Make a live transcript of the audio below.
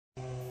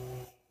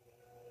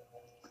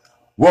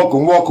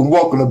Welcome, welcome,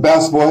 welcome to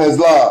Basketball Heads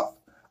Live.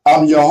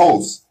 I'm your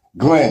host,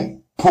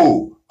 Glenn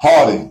Poole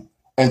Harding,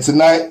 and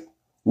tonight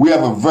we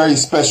have a very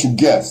special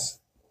guest.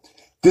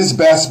 This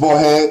basketball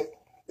head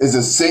is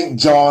a St.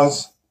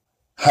 John's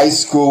High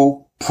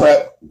School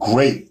prep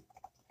great.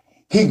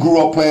 He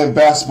grew up playing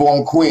basketball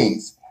in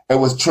Queens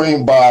and was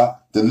trained by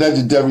the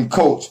legendary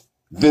coach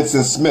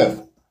Vincent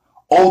Smith,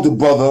 older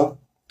brother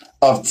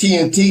of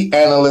TNT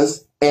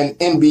analyst and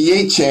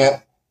NBA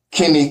champ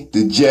Kenny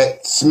the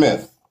Jet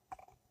Smith.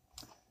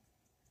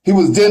 He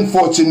was then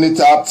fortunate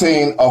to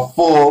obtain a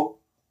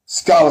full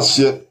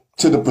scholarship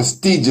to the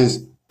prestigious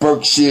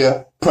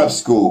Berkshire Prep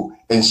School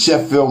in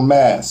Sheffield,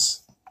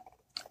 Mass.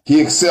 He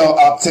excelled,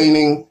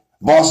 obtaining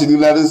varsity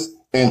letters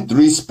in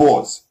 3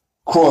 sports: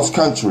 cross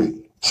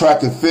country,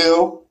 track and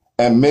field,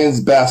 and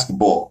men's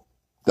basketball.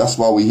 That's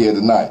why we're here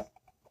tonight.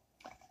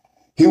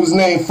 He was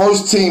named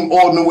first team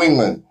All New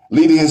England,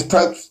 leading his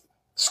prep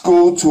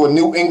school to a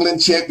New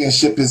England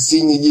championship his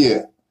senior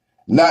year.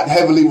 Not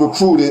heavily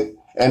recruited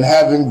and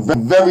having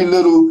very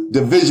little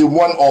Division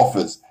I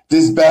offers,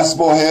 this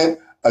basketball head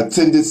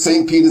attended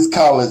St. Peter's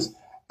College.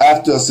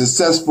 After a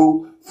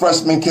successful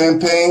freshman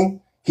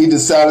campaign, he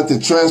decided to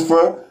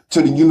transfer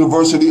to the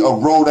University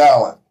of Rhode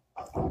Island.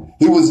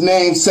 He was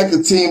named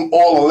second team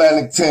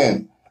All-Atlantic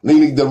 10,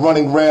 leading the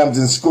Running Rams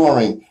in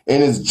scoring in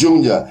his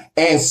junior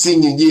and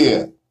senior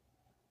year,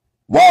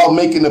 while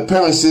making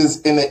appearances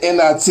in the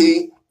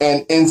NIT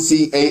and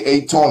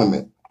NCAA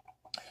tournament.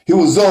 He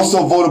was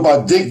also voted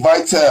by Dick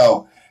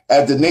Vitale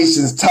as the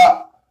nation's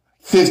top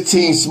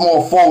 15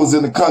 small forwards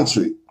in the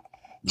country.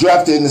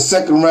 Drafted in the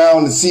second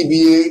round of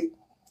CBA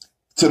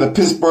to the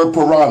Pittsburgh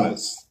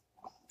Piranhas.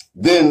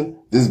 Then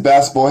this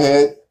basketball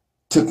head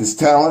took his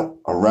talent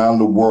around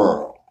the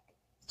world.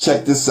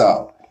 Check this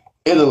out.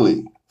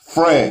 Italy,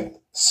 France,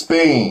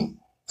 Spain,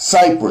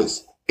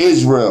 Cyprus,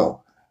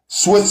 Israel,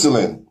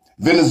 Switzerland,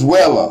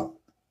 Venezuela,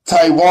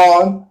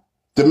 Taiwan,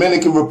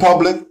 Dominican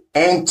Republic,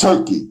 and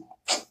Turkey.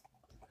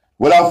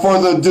 Without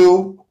further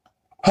ado,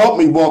 help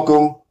me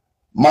welcome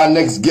my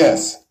next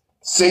guest,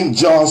 St.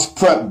 John's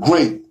Prep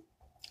great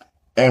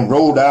and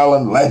Rhode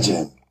Island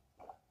legend,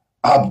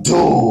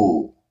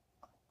 Abdul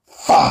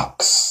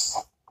Fox.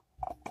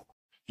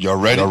 Y'all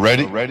ready? Y'all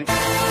ready?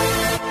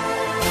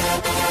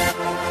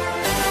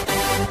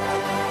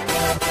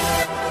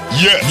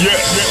 Yeah.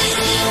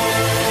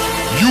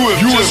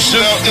 You have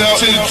stepped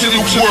out into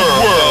the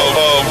world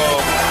of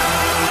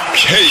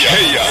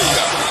chaos,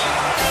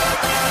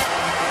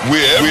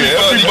 where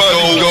everybody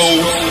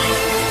goes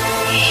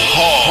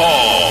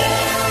hard.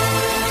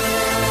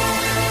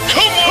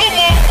 Come on,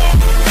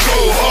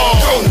 go hard,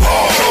 go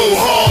hard, go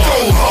hard,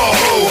 go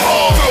hard,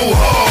 go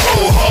hard,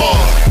 go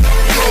hard,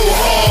 go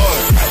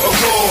hard, or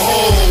go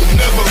home.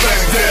 Never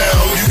back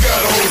down. You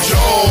gotta hold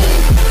your own.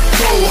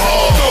 Go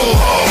hard, go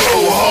hard, go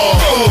hard,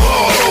 go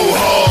hard, go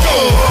hard, go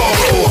hard,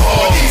 go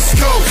hard. East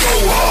Coast, go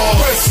hard.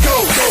 West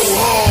Coast, go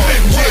hard.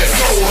 Midwest,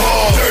 go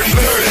hard. Dirty,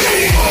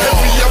 dirty.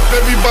 Hurry up,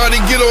 everybody,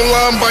 get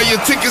online, buy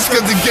your tickets,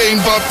 cause the game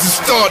about to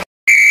start.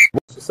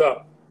 What's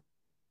up?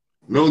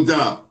 No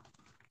doubt.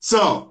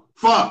 So,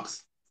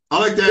 Fox, I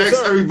like to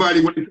ask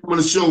everybody when they come on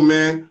the show,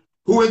 man,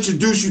 who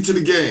introduced you to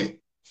the game?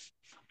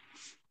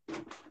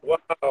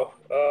 Wow.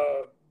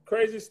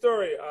 Crazy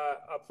story.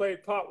 I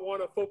played Pop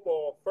Warner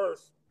football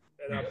first.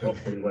 And I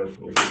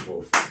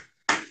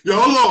Yo,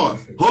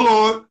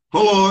 hold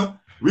on.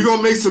 We're going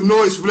to make some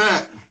noise for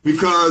that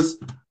because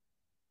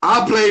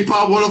I played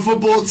Pop Warner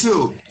football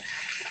too.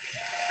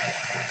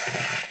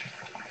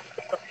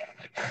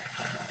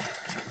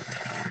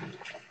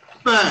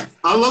 Fact.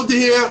 I love to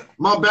hear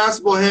my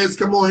basketball heads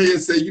come on here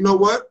and say, you know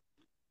what?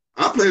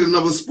 I played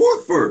another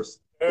sport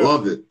first. Yeah.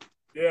 Love it.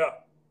 Yeah.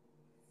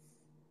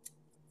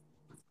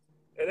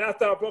 And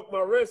after I broke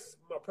my wrist,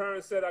 my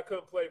parents said I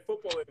couldn't play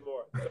football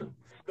anymore.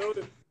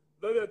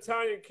 The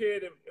Italian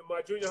kid in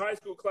my junior high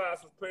school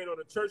class was playing on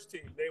the church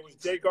team. His name was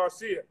Jay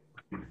Garcia.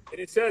 And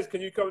he says,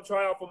 can you come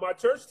try out for my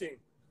church team?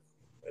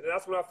 And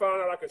that's when I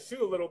found out I could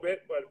shoot a little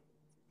bit, but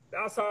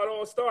that's how it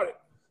all started.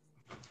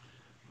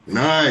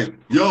 Nice.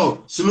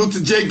 Yo, salute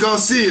to Jay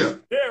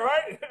Garcia. Yeah,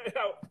 right?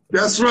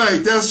 That's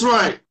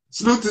right.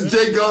 Salute to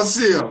Jay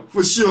Garcia,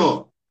 for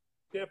sure.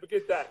 Can't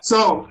forget that.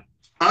 So,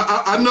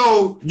 I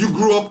know you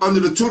grew up under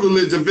the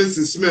tutelage of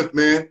Vincent Smith,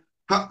 man.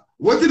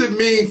 What did it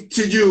mean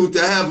to you to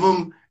have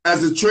him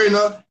as a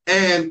trainer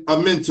and a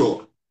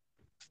mentor?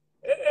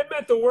 It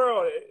meant the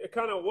world. It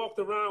kind of walked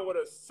around with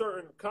a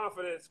certain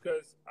confidence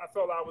because I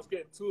felt I was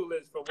getting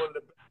tutelage from one of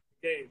the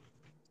best games.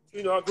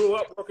 You know, I grew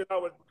up working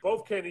out with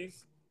both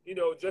Kennys, you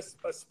know, just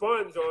a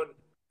sponge on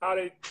how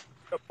they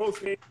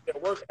approach me,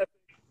 their work ethic.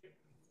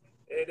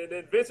 And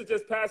then Vincent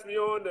just passed me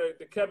on to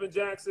Kevin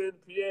Jackson,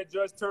 Pierre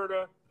Judge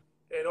Turner,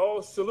 and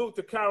all salute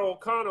to Carol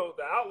O'Connell,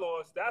 the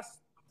Outlaws. That's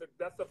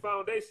the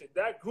foundation.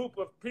 That group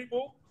of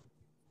people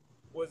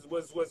was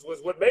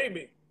what made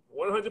me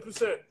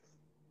 100%.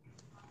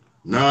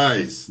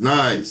 Nice.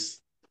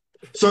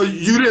 So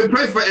you didn't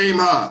play for Aim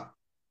High?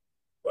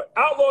 But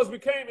Outlaws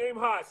became Aim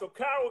High. So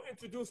Carol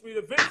introduced me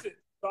to Vincent.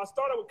 So I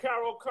started with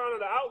Carol O'Connell,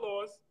 the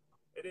Outlaws,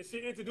 And then she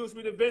introduced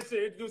me to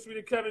Vincent, introduced me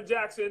to Kevin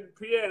Jackson,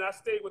 Pierre, and I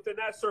stayed within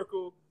that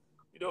circle,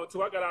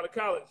 until I got out of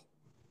college.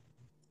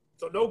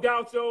 So no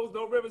Gauchos,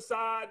 no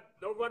Riverside,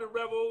 no Running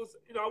Rebels.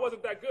 I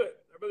wasn't that good.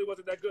 I really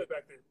wasn't that good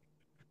back then.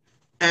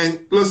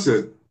 And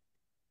listen,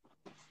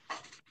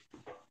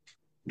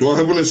 do I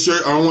have on a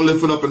shirt? I don't want to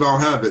lift it up and I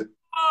don't have it.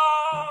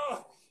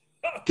 Oh!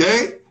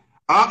 Okay?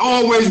 I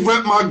always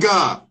rep my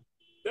guy.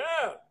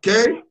 Yeah.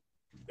 Okay?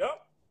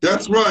 Yep.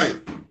 That's right.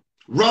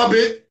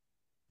 Robert,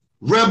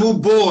 Rebel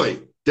Boy.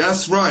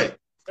 That's right.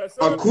 Yes,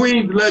 a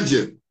Queens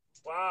legend.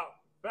 Wow.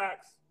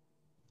 Facts.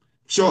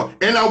 Sure.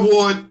 And I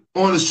wore it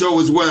on the show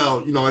as well.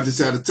 I just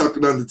had to tuck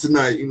it under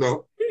tonight.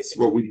 That's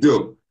what we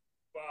do.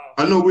 Wow.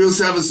 I know we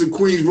also having some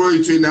Queens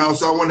royalty in the house,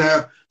 so I want to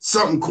have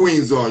something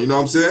Queens on. You know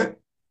what I'm saying?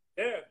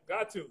 Yeah,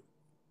 got to.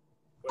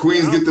 But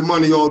Queens get the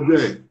money all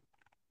day.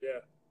 Yeah.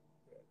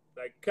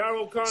 Like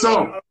Carol Connor,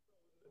 So, I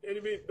don't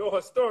even know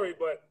her story,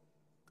 but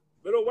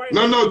Little White.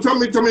 No, tell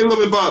me a little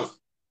bit about it.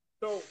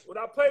 So when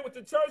I played with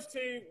the church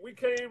team, we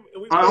came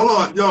and we. All right, hold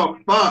on, yo,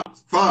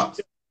 Fox.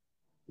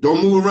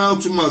 Don't move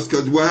around too much,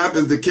 because what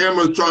happens, the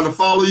camera try to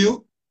follow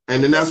you,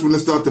 and then that's when it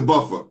starts to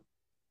buffer.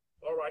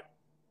 All right.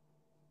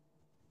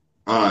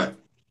 All right.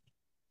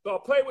 So I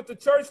played with the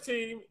church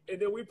team,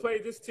 and then we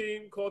played this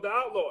team called the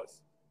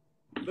Outlaws.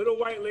 Little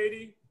white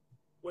lady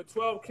with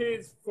 12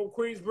 kids from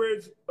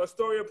Queensbridge,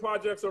 Astoria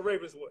Projects, or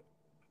Ravenswood.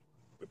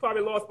 We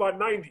probably lost by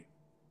 90.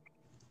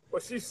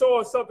 But she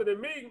saw something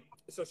in me,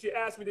 so she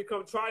asked me to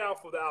come try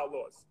out for the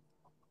Outlaws.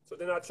 So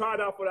then I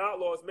tried out for the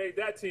Outlaws, made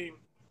that team.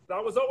 But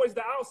I was always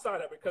the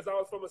outsider because I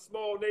was from a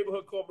small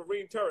neighborhood called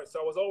Marine Terrace.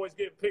 So I was always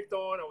getting picked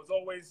on. I was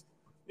always,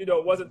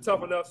 wasn't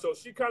tough enough. So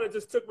she kind of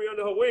just took me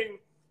under her wing,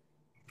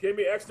 gave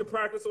me extra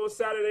practice on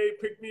Saturday,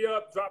 picked me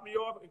up, dropped me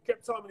off, and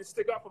kept telling me to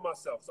stick up for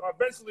myself. So I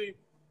eventually,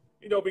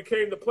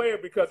 became the player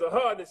because of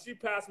her, and then she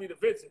passed me to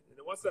Vincent. And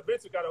then once that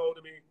Vincent got a hold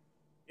of me,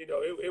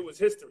 it was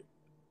history.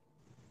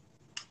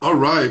 All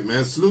right,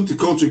 man. Salute to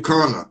Coach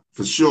Connor,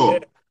 for sure. Yeah.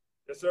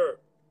 Yes, sir.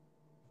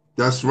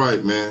 That's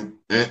right, man.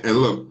 And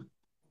look,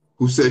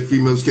 who said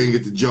females can't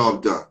get the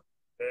job done?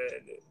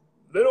 And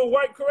little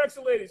white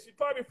correction lady, she's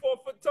probably 4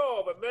 foot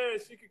tall, but man,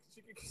 she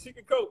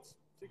could coach.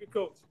 She could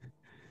coach.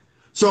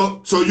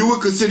 So you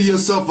would consider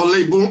yourself a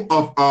late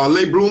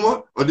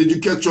bloomer, or did you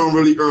catch on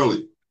really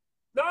early?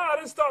 No, I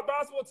didn't start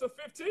basketball until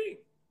 15.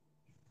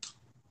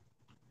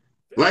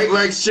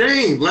 Like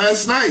Shane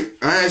last night.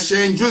 I had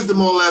Shane Drisdom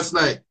on last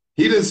night.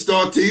 He didn't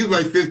start till he was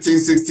like 15,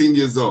 16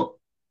 years old.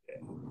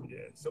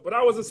 Yeah. So, but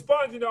I was a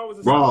sponge, I was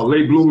a sponge. Wow,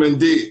 late bloomer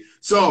indeed.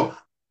 So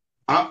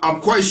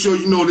I'm quite sure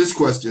you know this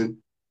question.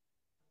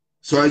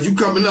 So as you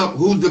coming up,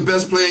 who's the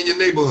best player in your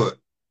neighborhood?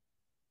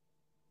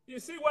 You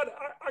see what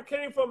I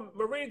came from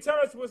Marine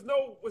Terrace was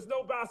no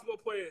basketball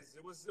players.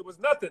 It was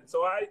nothing.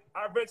 So I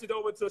ventured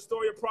over to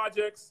Astoria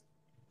Projects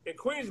in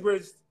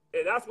Queensbridge,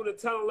 and that's when the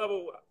talent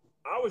level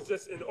I was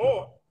just in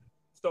awe.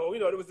 So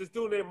there was this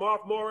dude named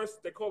Mark Morris.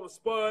 They called him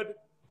Spud,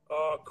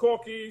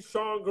 Corky,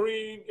 Sean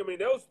Green. I mean,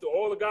 those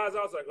all the guys.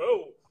 I was like,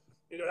 oh,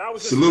 that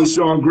was just salute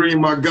Sean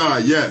Green, my guy.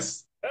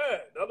 Yes. Yeah,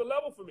 another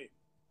level for me.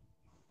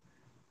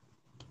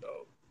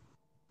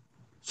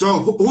 So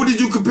who did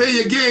you compare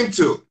your game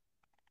to?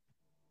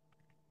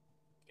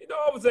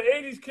 I was an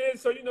 80s kid,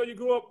 so, you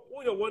grew up,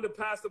 wanting to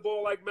pass the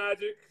ball like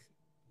Magic,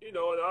 and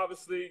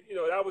obviously,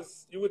 that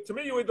was, to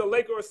me, you were the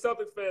Laker or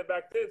Celtics fan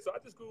back then, so I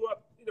just grew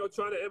up,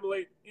 trying to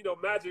emulate,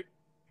 Magic.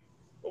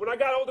 But when I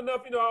got old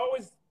enough, I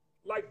always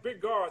liked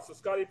big guards, so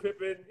Scottie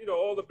Pippen,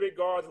 all the big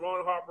guards,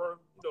 Ron Harper,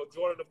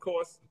 Jordan, of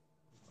course.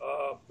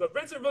 But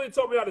Vincent really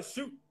taught me how to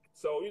shoot,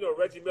 so,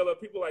 Reggie Miller,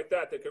 people like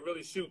that could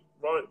really shoot,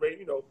 Ron,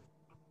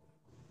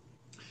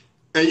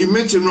 And you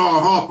mentioned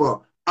Ron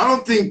Harper. I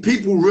don't think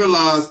people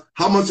realize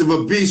how much of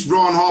a beast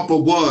Ron Harper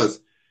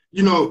was.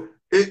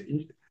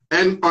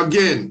 And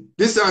again,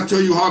 this I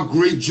tell you how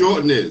great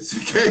Jordan is,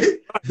 okay?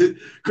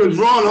 Because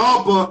Ron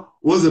Harper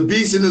was a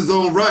beast in his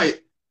own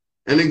right,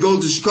 and then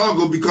goes to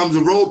Chicago, becomes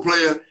a role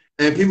player,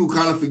 and people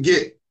kind of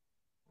forget.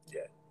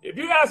 Yeah. If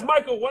you ask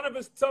Michael, one of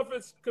his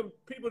toughest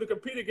people to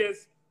compete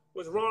against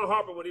was Ron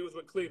Harper when he was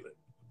with Cleveland.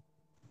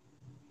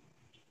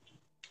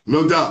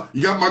 No doubt.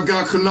 You got my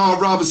guy, Kennard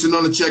Robinson,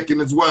 on the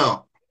check-in as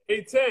well.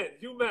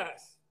 A10,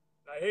 UMass.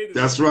 I hated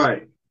That's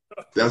right.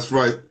 That's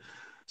right.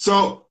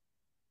 So,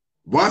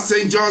 why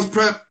St. John's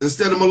Prep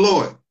instead of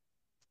Malloy?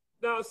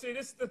 Now, see,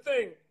 this is the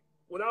thing.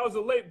 When I was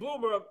a late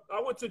bloomer,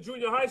 I went to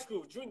junior high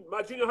school.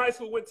 My junior high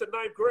school went to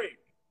 9th grade.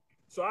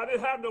 So I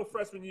didn't have no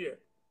freshman year.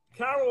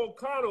 Carol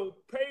O'Connell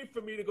paid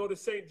for me to go to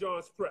St.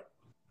 John's Prep.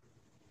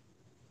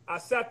 I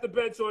sat the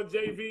bench on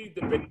JV.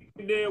 The big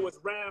thing there was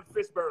Ram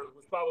Fishburne,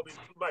 which probably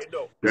you might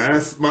know.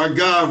 That's my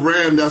guy,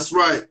 Ram. That's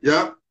right.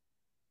 Yep.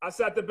 I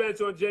sat the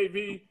bench on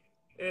JV,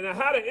 and I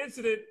had an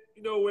incident,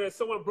 where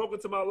someone broke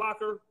into my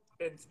locker,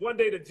 and one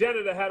day the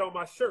janitor had on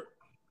my shirt.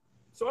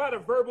 So I had a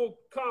verbal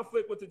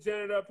conflict with the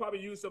janitor, probably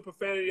used some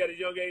profanity at a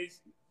young age,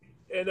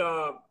 and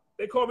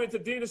they called me into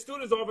Dean of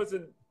Students' office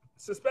and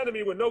suspended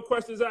me with no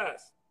questions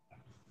asked.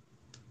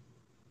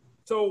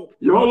 So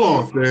hold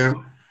on,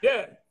 fam.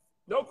 Yeah,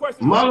 no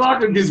questions My asked.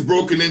 locker gets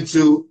broken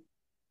into,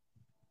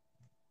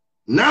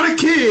 not a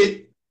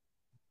kid,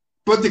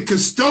 but the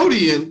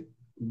custodian,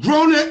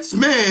 grown-ass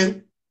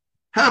man,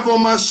 have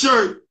on my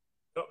shirt,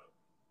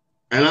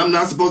 and I'm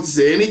not supposed to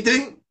say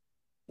anything?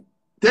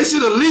 They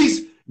should at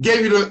least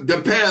give you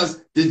the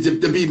pass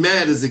to be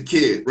mad as a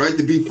kid, right?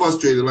 To be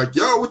frustrated, like,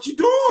 yo, what you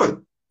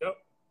doing? Yep.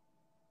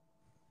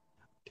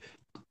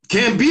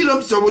 Can't beat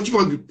them, so what you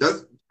gonna do?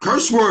 That's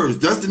curse words.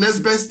 That's the next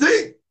best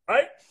thing.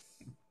 Right?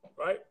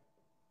 Right.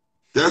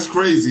 That's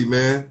crazy,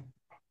 man.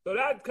 So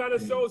that kind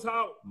of shows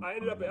how I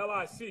ended up at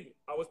LIC.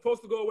 I was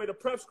supposed to go away to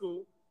prep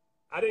school.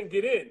 I didn't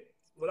get in.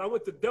 When I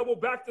went to double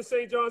back to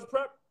St. John's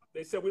Prep,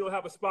 they said, we don't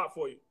have a spot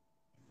for you.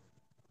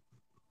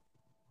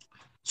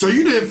 So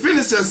you didn't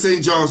finish at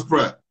St. John's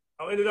Prep?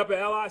 I ended up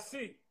at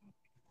LIC,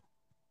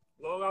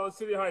 Long Island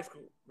City High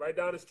School, right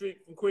down the street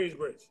from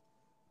Queensbridge.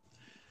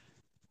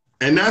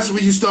 And that's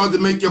when you started to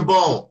make your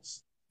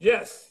bones?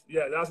 Yes.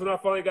 Yeah, that's when I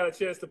finally got a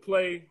chance to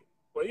play.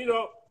 But, you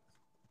know,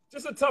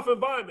 just a tough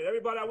environment.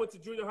 Everybody I went to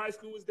junior high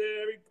school was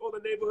there. All the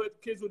neighborhood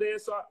kids were there.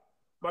 So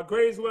my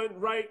grades went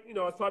right. You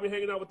know, I was probably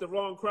hanging out with the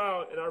wrong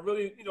crowd. And I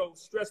really, you know,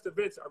 stressed to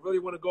Vince, I really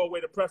want to go away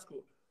to prep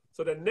school.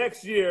 So the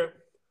next year,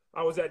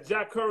 I was at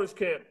Jack Curran's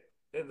camp.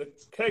 And the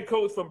head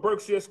coach from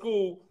Berkshire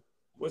School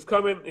was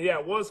coming. He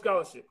had one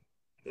scholarship.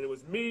 And it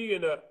was me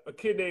and a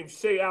kid named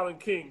Shay Allen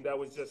King that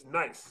was just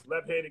nice.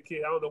 Left-handed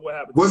kid. I don't know what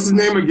happened. What's his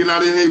name again? I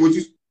didn't hear what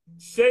you...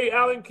 Shay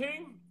Allen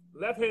King,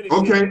 left-handed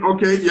Okay, kid.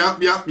 okay,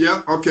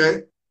 yep,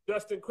 okay.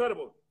 Just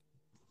incredible.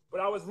 But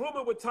I was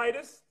rooming with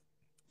Titus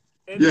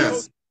and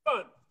yes. the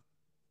son.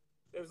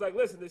 It was like,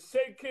 listen, this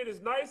Shay kid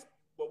is nice,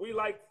 but we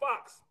like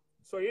Fox.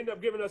 So he ended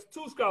up giving us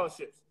 2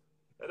 scholarships.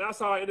 And that's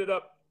how I ended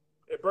up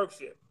at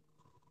Berkshire.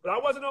 But I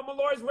wasn't on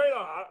Malloy's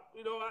radar.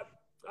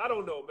 I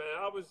don't know, man.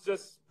 I was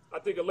just, I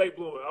think, a late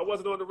bloomer. I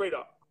wasn't on the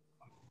radar.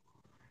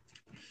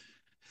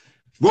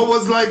 What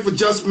was life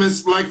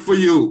adjustments like for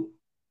you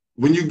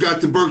when you got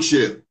to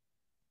Berkshire?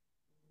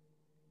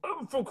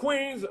 I'm from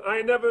Queens. I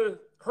ain't never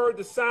heard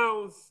the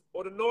sounds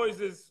or the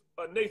noises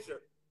of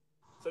nature.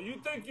 So you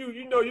think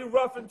you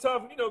rough and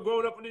tough,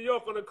 growing up in New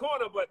York on the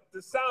corner, but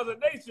the sounds of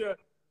nature,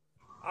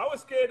 I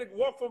was scared to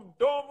walk from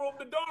dorm room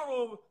to dorm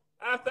room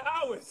after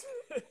hours.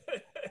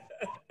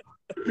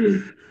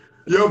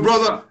 Yo,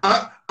 brother,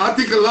 I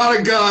think a lot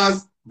of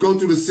guys go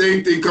through the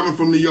same thing coming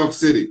from New York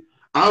City.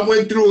 I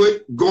went through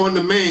it going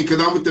to Maine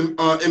because I went to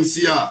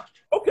MCI.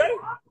 Okay.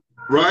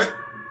 Right?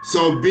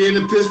 So being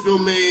in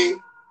Pittsfield, Maine,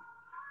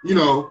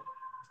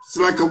 it's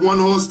like a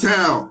one-horse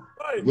town.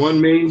 Right. One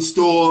main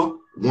store,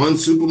 one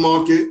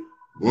supermarket,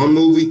 one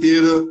movie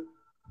theater,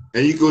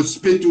 and you could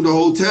spit through the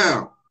whole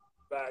town.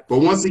 Back. But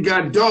once it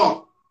got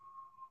dark,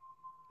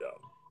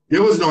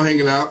 there was no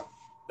hanging out.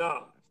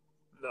 No.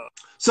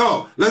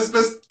 So let's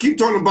keep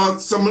talking about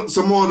some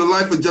more of the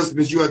life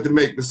adjustments you had to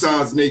make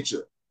besides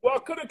nature. Well, I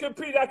couldn't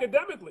compete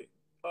academically.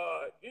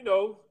 I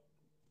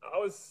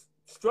was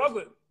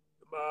struggling.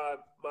 My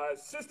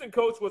assistant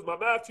coach was my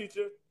math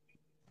teacher.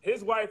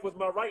 His wife was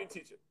my writing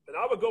teacher. And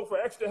I would go for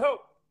extra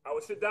help. I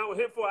would sit down with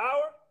him for an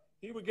hour.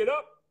 He would get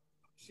up.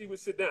 She would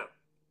sit down.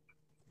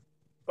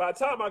 By the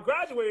time I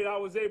graduated, I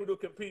was able to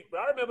compete.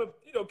 But I remember,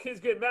 kids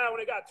getting mad when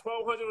they got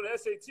 1,200 on the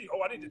SAT.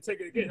 Oh, I need to take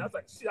it again. I was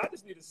like, shit, I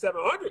just needed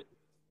 700.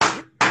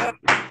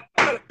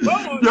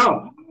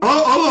 Yo,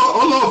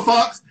 hold on,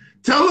 Fox.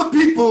 Tell the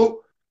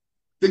people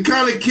the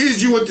kind of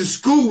kids you went to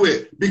school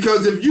with.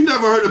 Because if you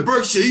never heard of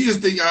Berkshire, you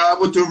just think, I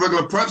went to a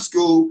regular prep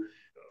school,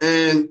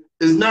 and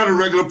it's not a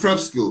regular prep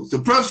school. So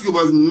prep school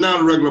was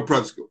not a regular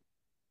prep school.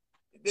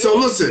 So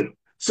listen.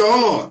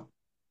 So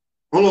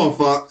hold on,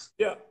 Fox.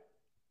 Yeah.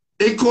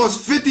 It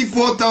costs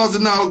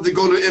 $54,000 to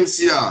go to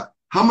MCI.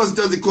 How much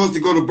does it cost to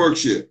go to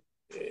Berkshire?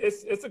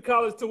 It's a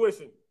college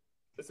tuition.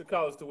 It's a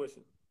college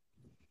tuition.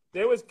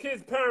 There was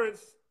kids'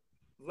 parents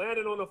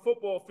landing on the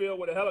football field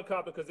with a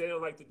helicopter because they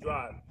don't like to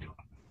drive.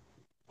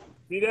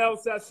 Vidal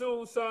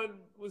Sassoon's son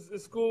was in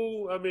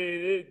school. I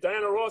mean,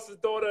 Diana Ross's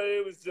daughter,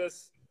 it was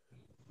just,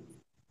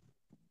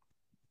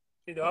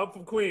 I'm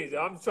from Queens.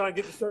 I'm trying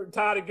to get the shirt and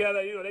tie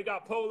together. They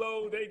got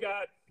Polo. They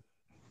got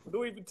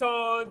Louis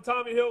Vuitton,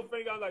 Tommy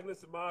Hilfiger. I'm like,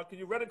 listen, Ma, can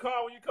you rent a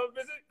car when you come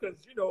visit? Because,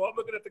 I'm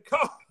looking at the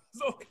cars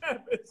on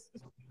campus.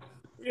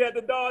 We had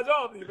the Dodge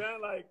Omni,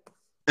 man. Like,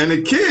 and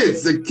the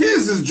kids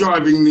is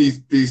driving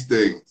these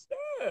things.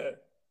 Yeah,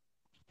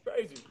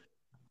 crazy.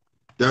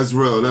 That's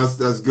real.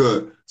 That's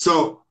good.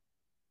 So,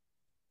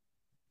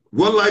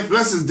 what life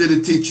lessons did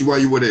it teach you while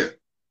you were there?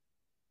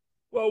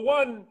 Well,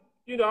 one,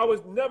 I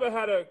was never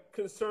had a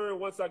concern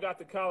once I got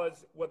to college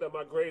whether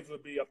my grades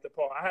would be up to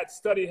par. I had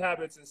study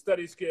habits and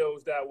study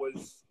skills that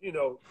was,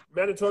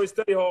 mandatory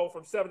study hall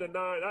from 7 to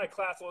 9. I had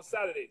class on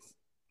Saturdays.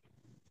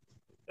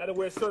 I had to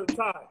wear a certain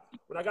tie.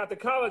 When I got to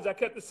college, I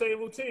kept the same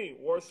routine.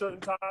 Wore a certain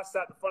tie,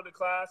 sat in front of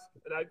class,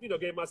 and I,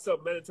 gave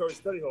myself mandatory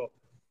study hall.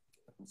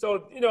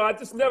 So, I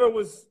just never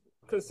was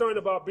concerned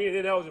about being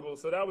ineligible.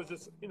 So that was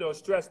just,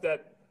 stress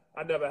that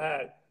I never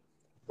had.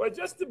 But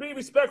just to be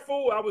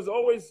respectful, I was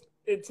always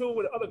in tune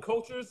with other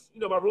cultures.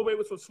 My roommate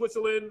was from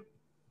Switzerland,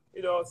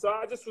 so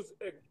I just was,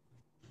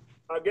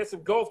 I guess,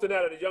 engulfed in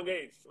that at a young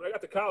age. When I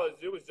got to college,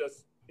 it was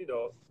just,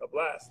 a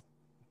blast.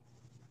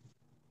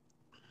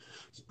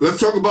 let's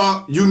talk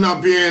about you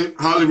not being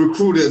highly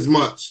recruited as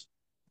much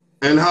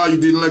and how you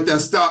didn't let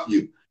that stop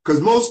you.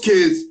 Because most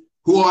kids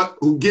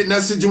who get in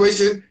that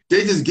situation,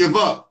 they just give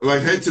up,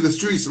 like head to the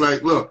streets,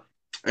 like, look,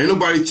 ain't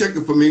nobody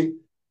checking for me.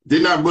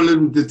 They're not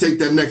willing to take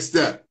that next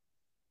step.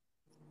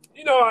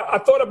 You know, I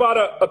thought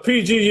about a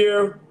PG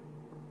year,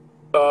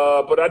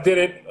 but I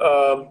didn't.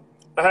 I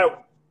had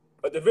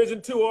a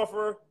Division II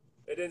offer,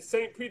 and then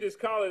St. Peter's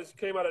College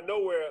came out of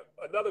nowhere.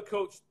 Another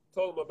coach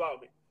told them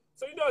about me.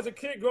 So, you know, as a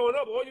kid growing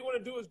up, all you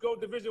want to do is go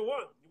Division I.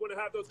 You want to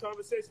have those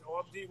conversations.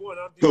 Oh, I'm D1,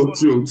 I'm D1.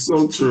 So true,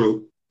 so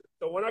true.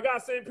 So when I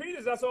got St.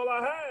 Peter's, that's all I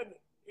had.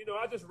 You know,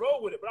 I just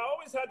rolled with it. But I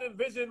always had the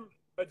vision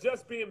of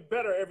just being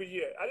better every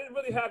year. I didn't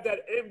really have that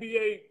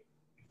NBA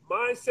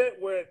mindset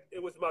where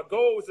it was my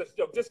goal was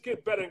just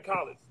get better in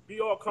college, be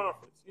all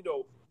conference, you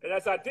know. And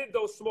as I did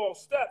those small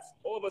steps,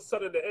 all of a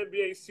sudden the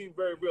NBA seemed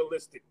very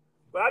realistic.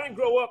 But I didn't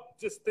grow up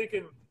just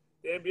thinking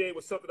the NBA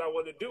was something I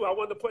wanted to do. I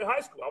wanted to play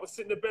high school. I was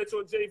sitting the bench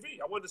on JV.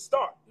 I wanted to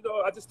start. You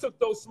know, I just took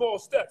those small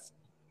steps,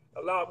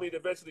 allowed me to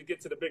eventually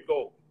get to the big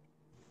goal.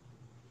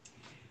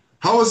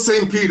 How was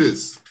St.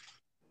 Peter's?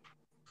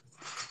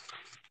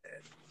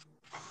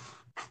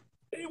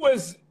 It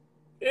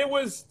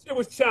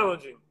was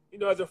challenging. You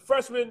know, as a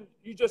freshman,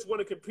 you just want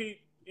to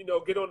compete, you know,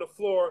 get on the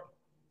floor.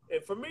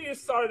 And for me, it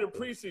started in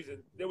preseason.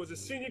 There was a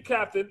senior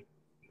captain,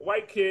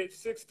 white kid,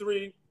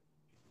 6'3".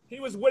 He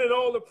was winning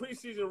all the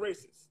preseason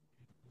races.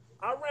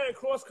 I ran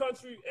cross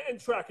country and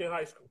track in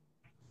high school.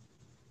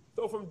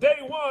 So from day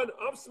one,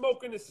 I'm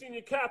smoking the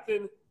senior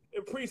captain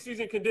in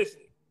preseason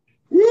conditioning.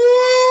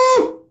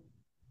 Woo!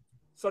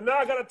 So now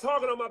I got a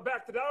target on my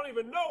back that I don't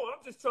even know.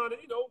 I'm just trying to,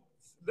 you know,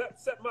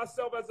 set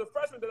myself as a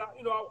freshman that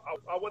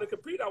I want to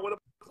compete. I want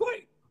to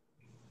play.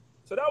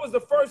 So that was the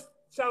first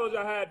challenge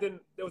I had. Then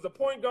there was a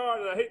point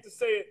guard, and I hate to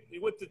say it, he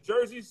went to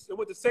Jerseys and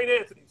went to St.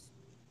 Anthony's.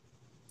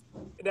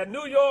 And that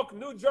New York,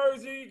 New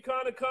Jersey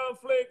kind of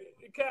conflict,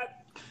 the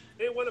cat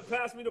didn't want to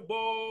pass me the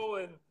ball,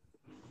 and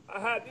I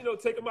had, you know,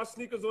 taking my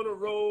sneakers on the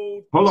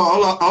road. Hold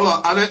on.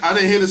 I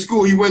didn't hear the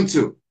school he went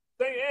to.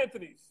 St.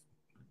 Anthony's.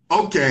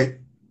 Okay.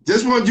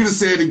 Just wanted you to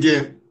say it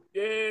again.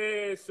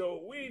 Yeah,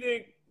 so we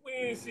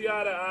didn't see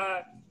eye to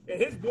eye.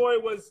 And his boy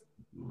was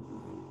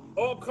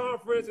all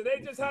conference, and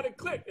they just had it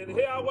click. And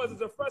here I was as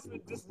a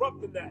freshman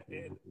disrupting that.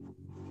 And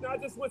you know, I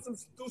just went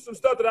through some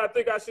stuff that I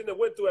think I shouldn't have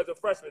went through as a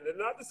freshman.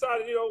 And I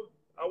decided, you know,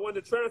 I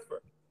wanted to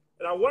transfer.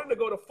 And I wanted to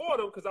go to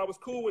Fordham because I was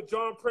cool with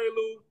John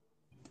Prelude,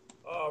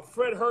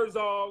 Fred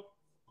Herzog.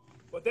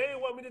 But they didn't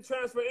want me to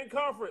transfer in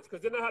conference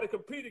because they didn't know how to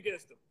compete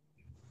against them.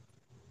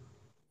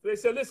 So they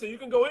said, listen, you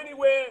can go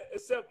anywhere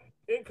except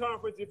in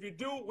conference. If you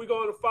do, we're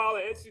going to file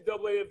an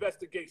NCAA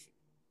investigation.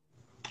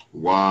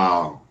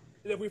 Wow.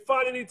 And if we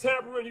find any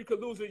tampering, you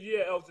could lose a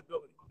year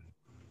eligibility.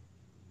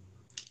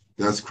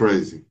 That's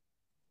crazy.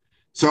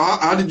 So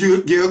how did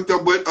you get hooked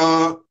up with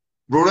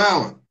Rhode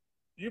Island?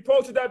 You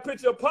posted that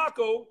picture of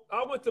Paco.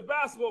 I went to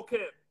basketball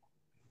camp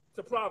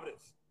to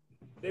Providence.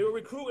 They were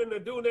recruiting a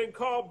dude named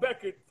Carl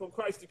Beckett from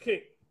Christ the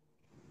King.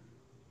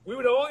 We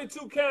were the only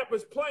two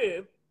campers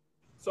playing,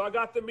 so I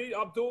got to meet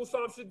Abdul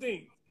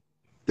Samshadeen.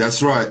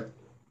 That's right.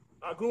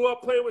 I grew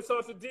up playing with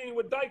Samshadeen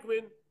with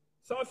Dykeman.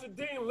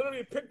 Samshadeen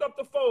literally picked up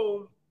the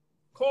phone,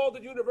 called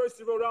the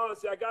University of Rhode Island and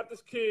said, I got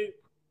this kid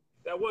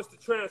that wants to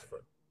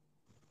transfer.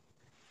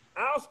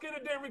 Al Skinner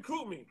didn't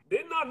recruit me.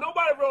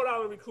 Nobody at Rhode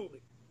Island recruit me.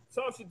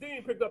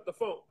 Samshadeen picked up the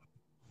phone.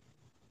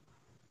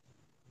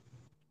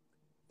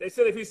 They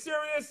said, if he's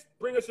serious,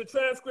 bring us your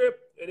transcript,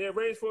 and they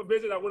arranged for a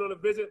visit. I went on a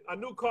visit. I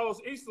knew Carlos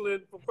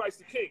Easterlin from Christ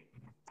the King.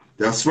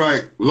 That's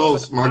right.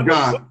 Los, my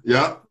guy.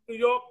 Yeah. New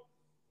York.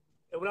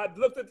 And when I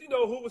looked at, you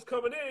know, who was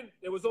coming in,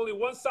 there was only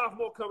one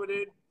sophomore coming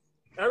in.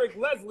 Eric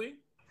Leslie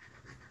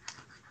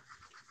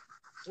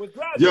was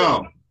graduating.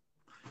 Yo,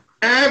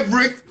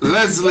 Eric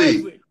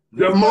Leslie,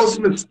 the most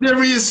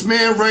mysterious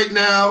man right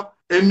now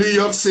in New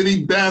York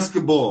City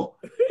basketball.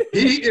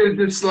 He is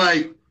just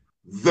like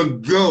the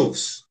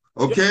ghost,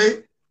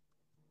 okay?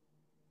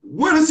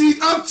 What is he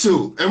up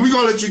to? And we're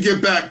going to let you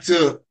get back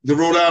to the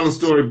Rhode Island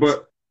story,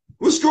 but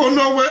what's going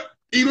on with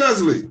E.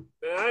 Leslie?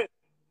 Man,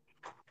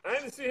 I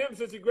didn't see him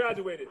since he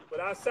graduated, but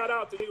I sat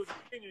out till he was a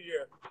senior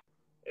year.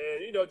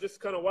 And, you know,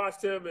 just kind of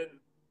watched him and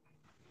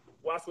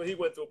watched what he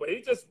went through. But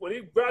when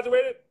he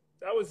graduated,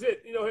 that was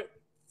it. You know,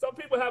 some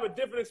people have a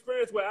different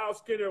experience with Al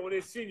Skinner when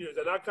they're seniors,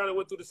 and I kind of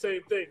went through the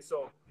same thing,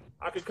 so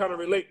I could kind of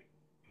relate.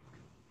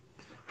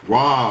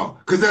 Wow.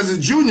 Because as a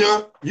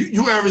junior,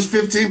 you averaged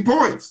 15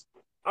 points.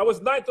 I was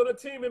 9th on the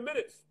team in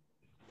minutes.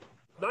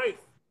 9th.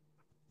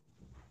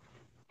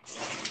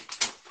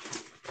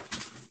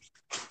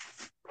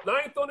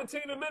 9th on the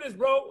team in minutes,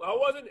 bro. I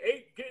wasn't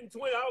 8 getting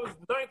 20. I was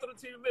 9th on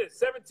the team in minutes.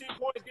 17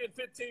 points getting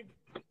 15.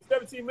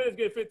 17 minutes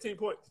getting 15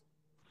 points.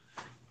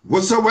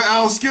 What's up with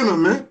Al Skinner,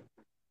 man?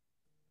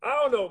 I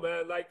don't know,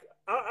 man. Like,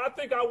 I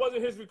think I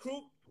wasn't his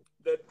recruit.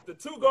 The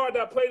two guard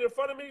that played in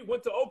front of me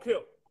went to Oak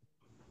Hill,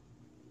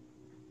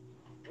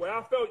 where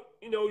I felt,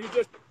 you know, you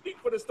just compete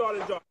for the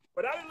starting job.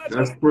 But I didn't let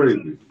That's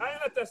crazy. I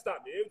didn't let that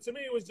stop me. To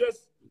me, it was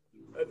just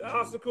an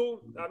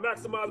obstacle. I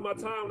maximized my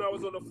time when I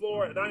was on the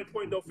floor, and I ain't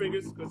pointing no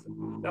fingers because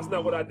that's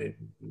not what I did.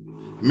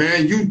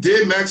 Man, you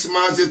did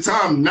maximize your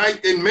time,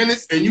 night in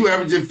minutes, and you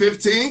averaging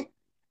 15,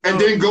 and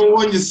then go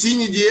on your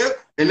senior year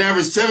and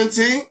average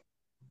 17.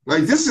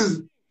 Like, this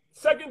is...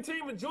 Second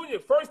team and junior.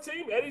 First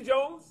team, Eddie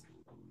Jones,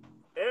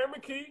 Aaron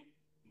McKee,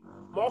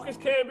 Marcus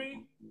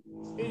Camby,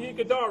 and Ian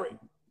Kadari.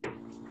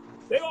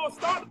 They all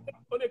started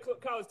on their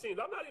college teams.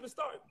 I'm not even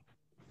starting.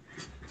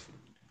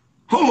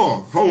 Hold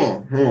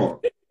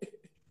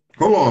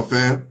on,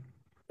 fam.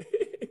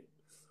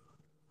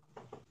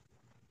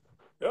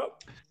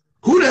 Yep.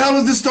 Who the hell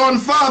is the starting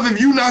five if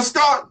you not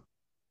starting?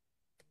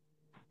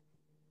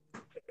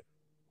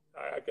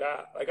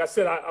 Like I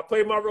said, I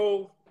played my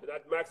role and I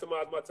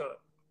maximized my time.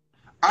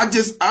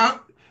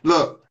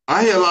 Look,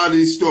 I hear a lot of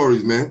these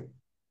stories, man.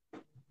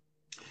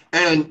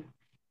 And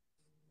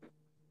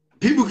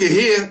people can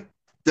hear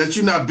that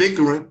you're not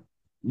bickering,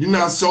 you're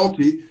not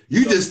salty,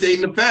 you just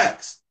stating the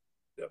facts.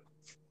 Yep.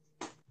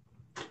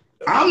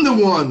 I'm the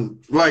one,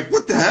 like,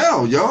 what the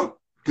hell, y'all?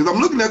 Because I'm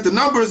looking at the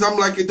numbers, I'm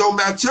like, it don't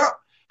match up.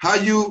 How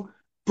you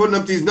putting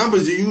up these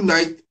numbers, you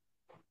unite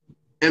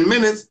in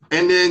minutes,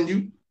 and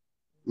then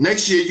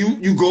next year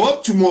you go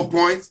up 2 more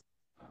points,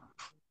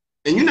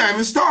 and you're not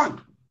even starting.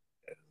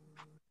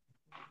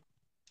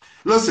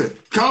 Listen,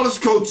 college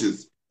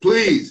coaches,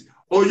 please,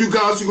 or you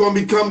guys who are going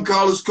to become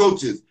college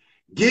coaches,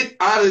 get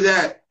out of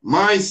that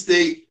mind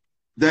state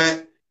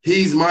that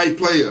he's my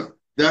player,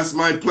 that's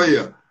my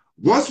player.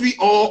 Once we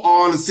all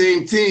are on the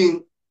same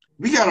team,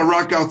 we got to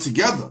rock out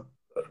together.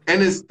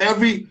 And it's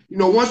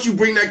once you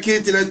bring that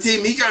kid to that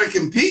team, he got to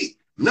compete.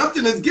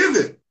 Nothing is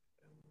given.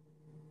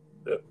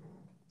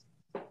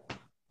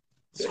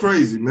 It's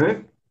crazy,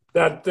 man.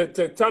 Now, to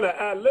kind of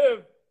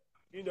ad-lib,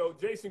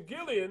 Jason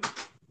Gillian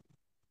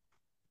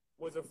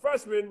was a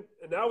freshman,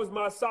 and that was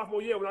my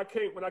sophomore year when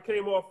I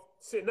came off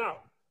sitting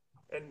out,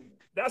 and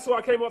that's who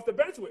I came off the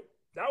bench with.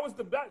 That was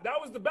the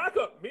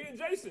backup, me and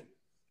Jason.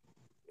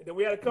 And then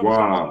we had a couple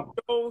of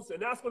Jones,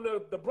 and that's when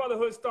the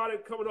brotherhood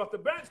started coming off the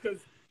bench because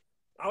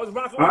I was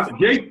rocking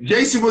with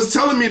Jason was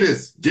telling me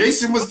this. He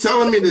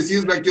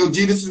was like, yo,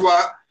 G, this is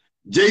why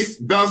Jace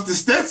bounced to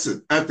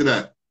Stetson after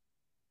that.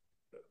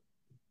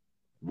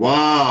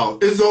 Wow,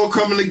 it's all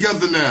coming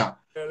together now.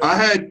 I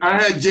had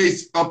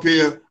Jace up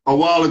here a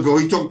while ago.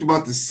 He talked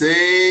about the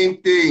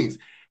same things.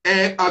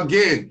 And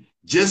again,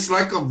 just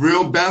like a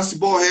real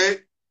basketball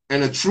head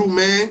and a true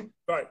man,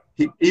 right.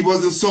 he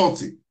wasn't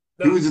salty.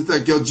 No. He was just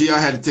like, yo, G, I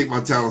had to take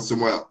my talent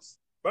somewhere else.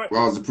 Right.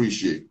 Where I was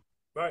appreciated.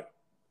 Right.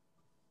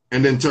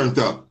 And then turned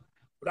up.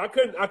 But I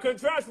couldn't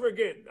transfer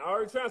again. I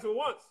already transferred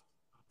once.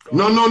 So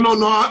no.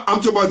 I'm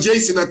talking about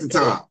Jason at the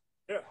time.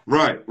 Yeah.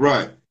 Right.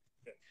 Yeah.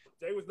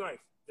 Jay was nice.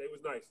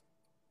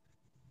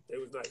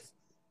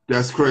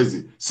 That's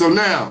crazy. So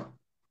now,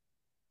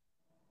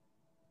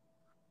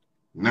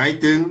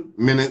 19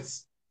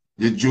 minutes,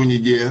 your junior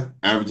year,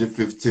 averaging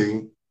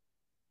 15.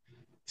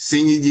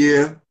 Senior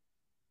year,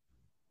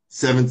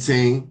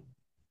 17,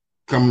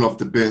 coming off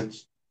the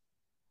bench.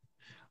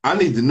 I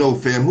need to know,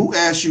 fam, who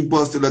asked you,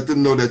 Buster, let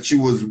them know that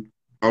you was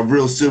a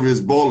real serious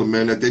baller,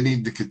 man, that they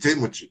needed to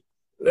contend with you?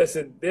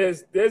 Listen, there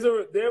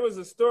was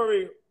a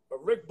story of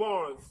Rick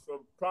Barnes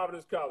from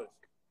Providence College.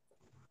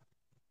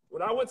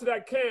 When I went to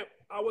that camp,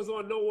 I was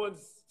on no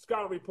one's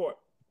scouting report,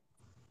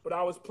 but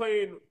I was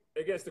playing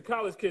against the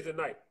college kids at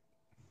night.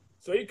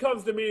 So he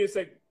comes to me and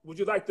says, would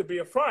you like to be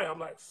a Friar? I'm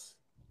like,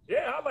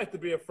 yeah, I'd like to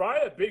be a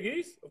Friar at Big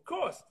East, of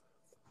course.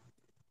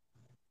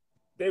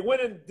 They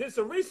went and did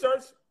some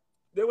research.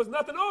 There was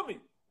nothing on me.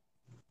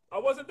 I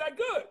wasn't that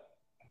good.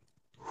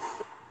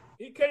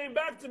 He came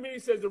back to me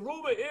and says, the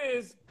rumor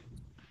is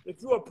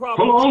that you're a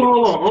problem.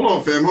 Hold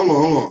on, fam.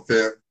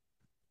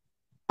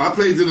 I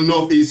played in the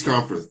Northeast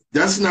Conference.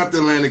 That's not the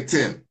Atlantic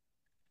 10.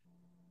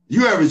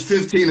 You average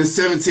 15 and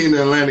 17 in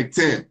the Atlantic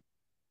 10.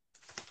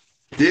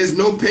 There's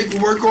no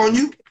paperwork on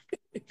you?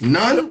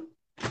 None?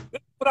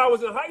 When I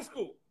was in high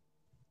school.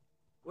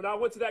 When I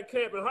went to that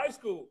camp in high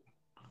school.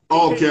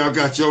 Okay, I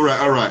got you.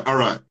 All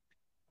right.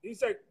 He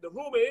said, the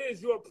rumor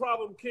is you're a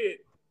problem kid,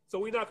 so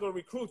we're not going to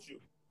recruit you.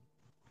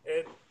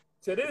 And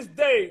to this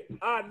day,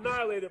 I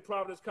annihilated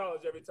Providence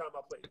College every time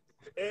I played.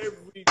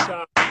 Every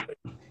time I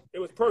played. It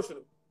was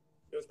personal.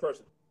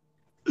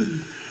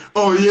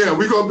 Oh, yeah,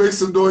 we're going to make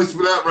some noise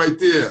for that right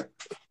there.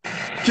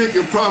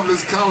 Kicking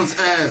Providence College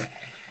ass.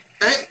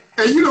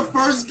 And you're the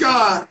first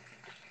guy,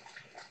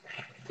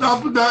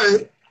 not for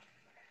nothing,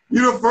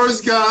 you're the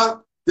first guy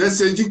that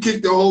said you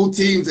kicked the whole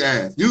team's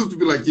ass. You used to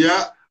be like,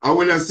 yeah, I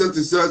went at such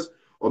and such,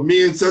 or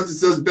me and such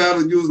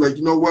battle. You was like,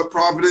 you know what,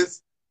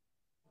 Providence?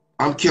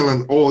 I'm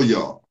killing all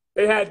y'all.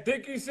 They had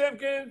Dickie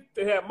Simpkins.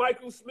 They had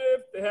Michael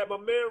Smith. They had my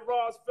man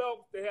Ross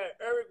Phelps. They had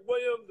Eric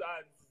Williams.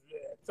 I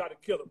tried to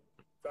kill him.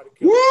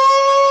 Woo!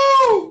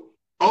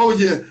 Oh,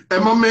 yeah.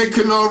 And my man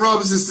Kennard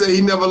Robinson said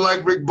he never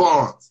liked Rick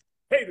Barnes.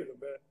 Hated him,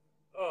 man.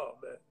 Oh,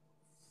 man.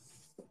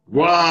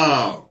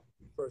 Wow.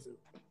 Person.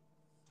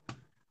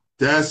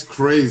 That's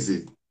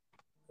crazy.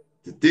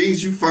 The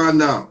things you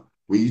find out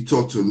when you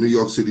talk to a New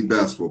York City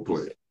basketball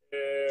player.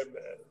 Yeah,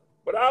 man.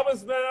 But I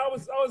was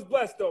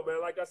blessed though,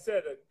 man. Like I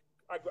said,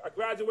 I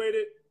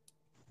graduated.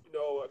 You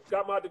know,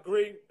 got my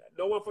degree.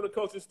 No one from the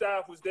coaching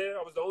staff was there.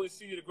 I was the only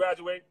senior to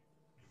graduate.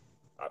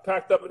 I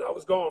packed up and I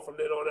was gone from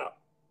then on out.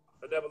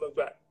 I never looked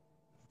back.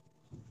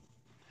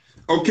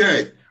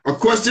 Okay, a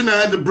question I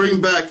had to bring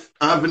back.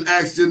 I haven't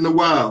asked in a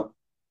while.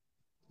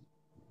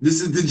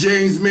 This is the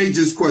James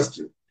Majors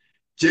question.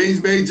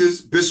 James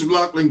Majors, Bishop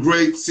Loughlin,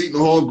 great. Seton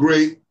Hall,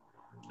 great.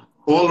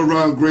 All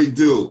around great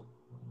dude.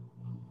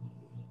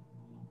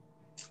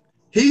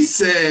 He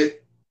said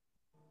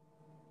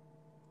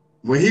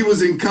when he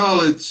was in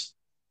college,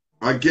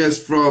 I guess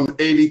from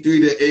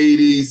 83 to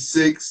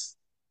 86,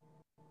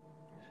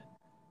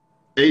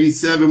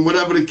 87,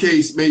 whatever the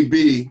case may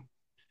be,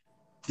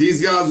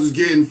 these guys was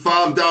getting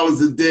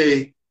 $5 a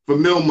day for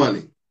meal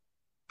money.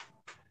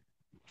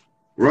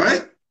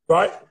 Right?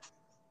 Right.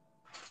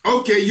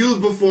 Okay, you was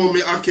before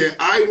me. Okay,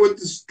 I went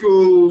to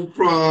school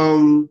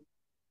from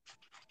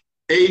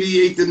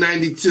 88 to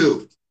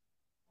 92.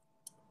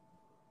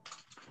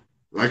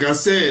 Like I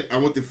said, I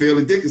went to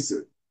Fairleigh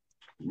Dickinson.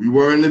 We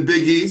were in the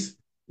Big East.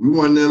 We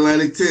won the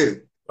Atlantic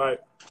 10. Right.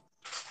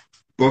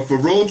 But for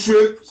road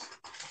trips,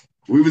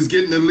 we was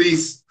getting at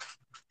least,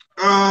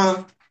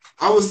 I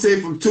would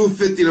say from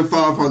 250 to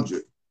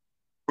 500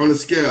 on the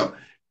scale.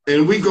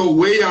 And we go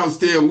way out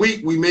there a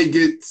week, we may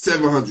get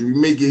 700. We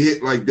may get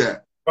hit like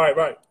that. Right,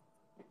 right.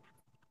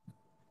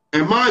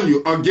 And mind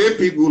you, again,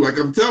 people, like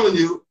I'm telling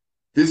you,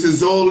 this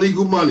is all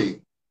legal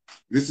money.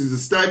 This is a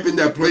stipend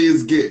that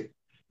players get.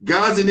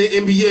 Guys in the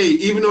NBA,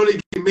 even though they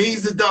get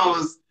millions of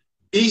dollars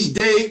each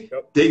day,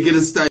 they get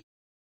a stipend.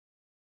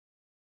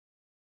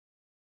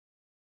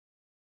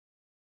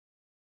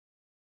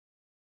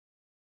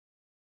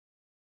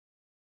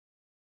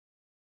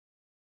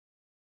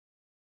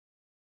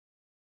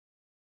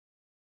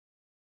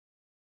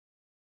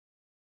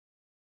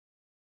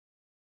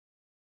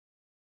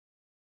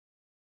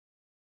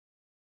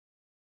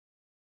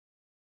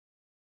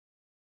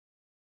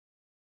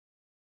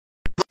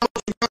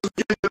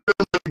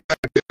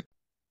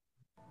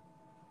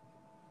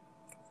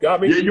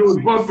 Got me? Yeah, you was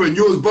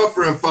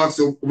buffering, Fox,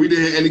 so we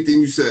didn't hear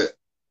anything you said.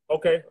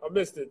 Okay, I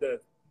missed it then.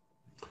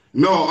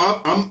 No,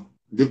 I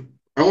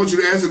want you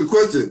to answer the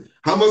question.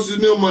 How much was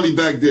meal money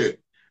back then?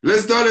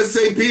 Let's start at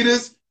St.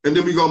 Peter's, and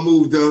then we're going to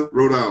move to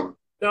Rhode Island.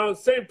 Now,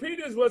 St.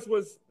 Peter's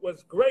was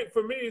great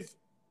for me.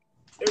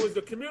 It was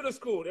a commuter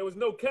school. There was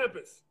no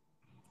campus.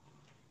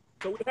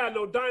 So we had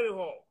no dining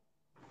hall.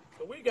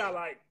 So we got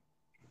like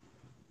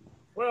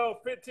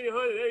 1,200,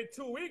 1,500 every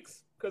 2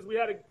 weeks because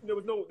there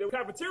was no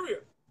cafeteria.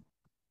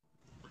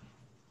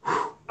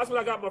 That's when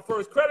I got my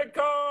first credit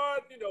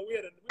card. You know, we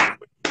had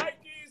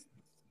Nikes.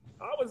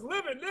 I was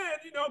living then,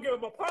 you know, giving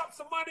my pop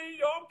some money.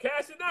 Yo, I'm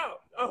cashing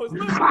out. I was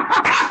living.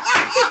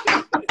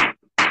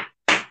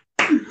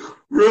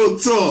 Real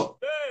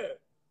talk. Yeah.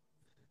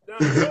 Now,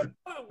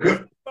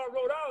 about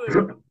Rhode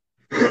Island,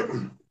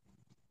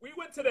 we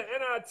went to the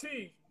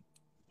NIT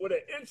with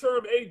an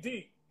interim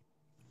AD.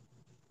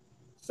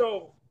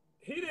 So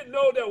he didn't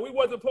know that we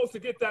wasn't supposed to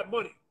get that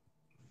money.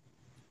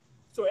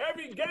 So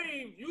every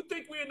game, you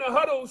think we're in the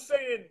huddle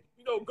saying,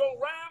 you know, go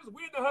Rams,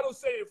 we're in the huddle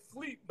saying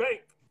Fleet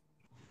Bank.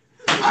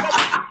 We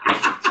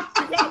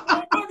got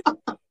more money.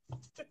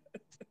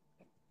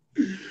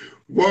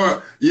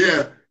 Well,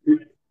 yeah.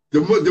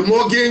 The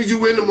more games you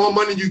win, the more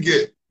money you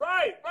get.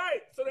 Right,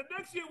 right. So the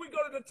next year we go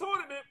to the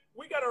tournament,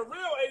 we got a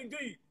real AD.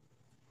 And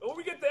when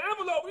we get the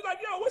envelope, we like,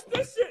 yo, what's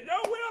this shit?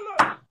 Yo, we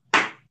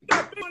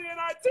got big money in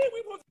NIT.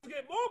 We supposed to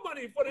get more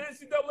money for the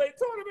NCAA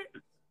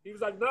tournament. He was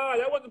like, nah,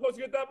 y'all wasn't supposed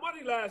to get that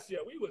money last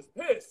year. We was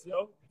pissed,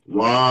 yo.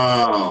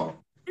 Wow.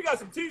 We got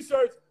some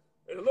T-shirts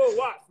and a little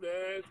watch,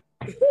 man.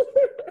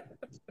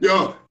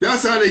 Yo,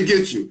 that's how they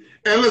get you.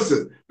 And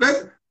listen,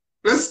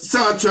 let's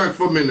sidetrack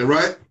for a minute,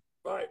 right?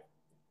 Right.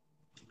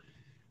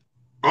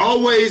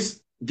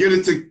 Always get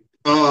into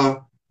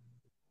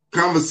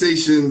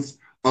conversations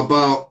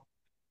about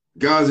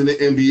guys in the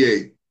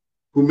NBA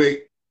who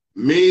make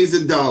millions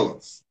of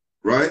dollars,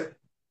 right?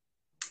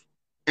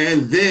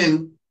 And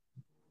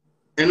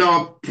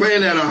are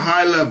playing at a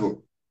high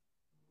level.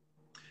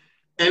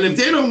 And if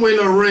they don't win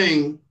a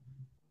ring,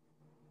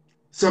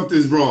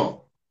 something's wrong.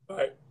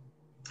 Right.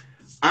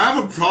 I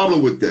have a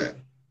problem with that.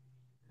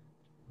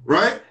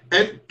 Right?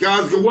 And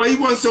guys go, well, he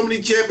won so many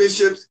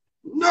championships.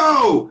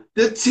 No,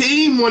 the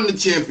team won the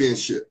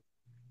championship.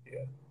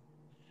 Yeah.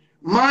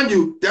 Mind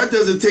you, that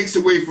doesn't take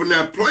away from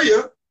that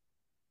player.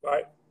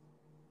 Right.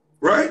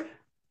 Right?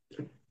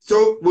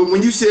 So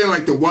when you say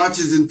like the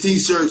watches and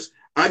T-shirts,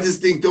 I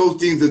just think those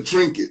things are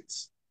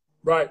trinkets.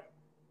 Right.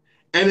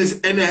 And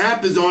it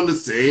happens on the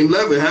same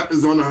level. It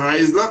happens on the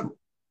highest level.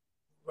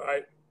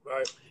 Right.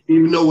 Right.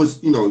 Even though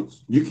it's, you know,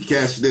 you can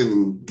cash it in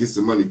and get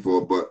some money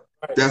for it, but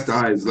right. That's the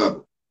highest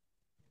level.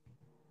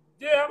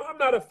 Yeah, I'm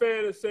not a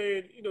fan of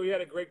saying, you know, he had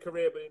a great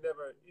career, but he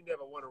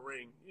never won a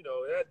ring. You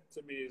know, that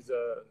to me is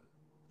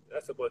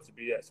that's a bunch of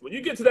BS. When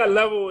you get to that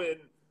level and,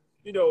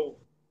 you know,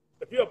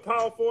 if you're a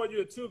power forward,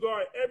 you're a two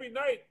guard, every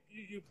night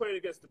you playing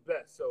against the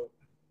best. So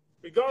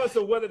regardless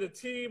of whether the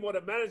team or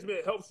the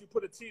management helps you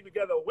put a team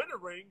together or win a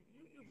ring,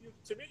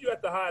 to me, you're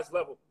at the highest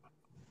level.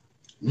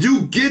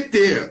 You get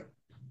there.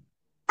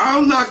 I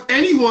don't knock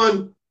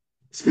anyone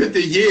spent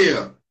a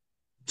year,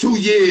 2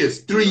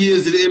 years, 3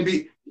 years at the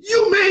NBA.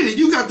 You made it.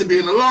 You got to be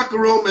in the locker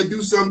room and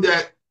do something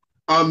that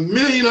a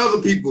billion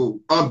other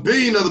people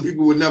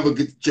would never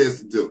get the chance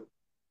to do.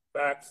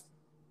 Facts.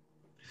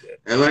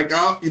 And like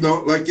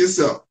like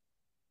yourself,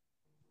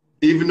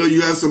 even though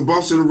you have some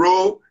bumps in the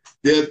road,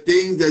 there are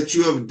things that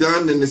you have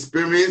done and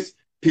experienced.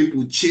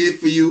 People cheered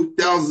for you.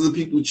 Thousands of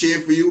people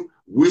cheered for you.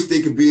 Wish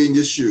they could be in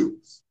your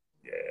shoes.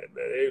 Yeah,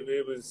 man.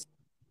 It was.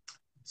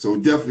 So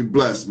definitely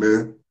blessed,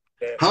 man.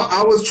 Yeah.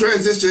 How was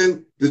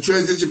the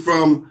transition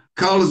from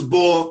college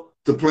ball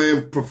to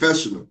playing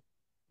professional?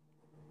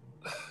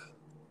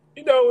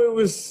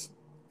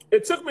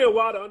 It took me a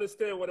while to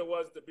understand what it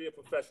was to be a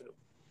professional.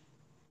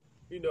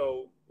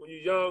 When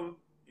you're young,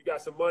 you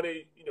got some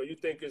money, you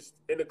think it's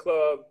in the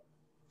club,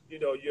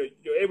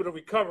 you're able to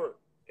recover,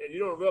 and you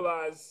don't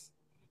realize,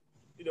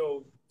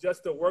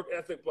 just the work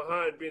ethic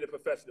behind being a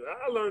professional.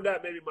 I learned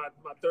that maybe my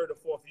third or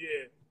fourth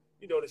year,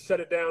 to shut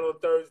it down on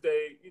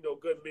Thursday,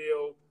 good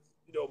meal,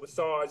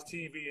 massage,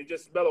 TV, and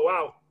just mellow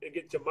out and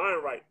get your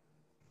mind right.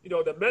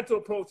 The mental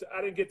approach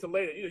I didn't get to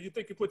later. You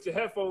think you put your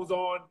headphones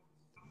on,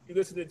 you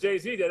listen to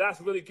Jay-Z,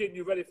 that's really getting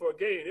you ready for a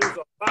game. It was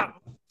a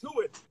lot to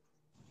it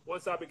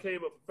once I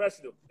became a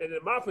professional. And in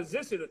my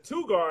position, a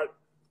two guard,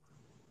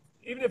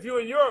 even if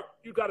you're in Europe,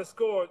 you got to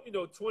score,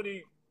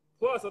 20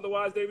 plus,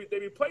 otherwise they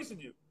replacing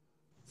you.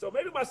 So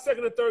maybe my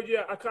second or third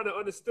year, I kind of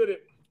understood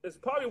it. It's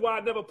probably why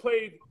I never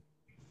played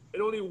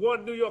in only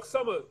one New York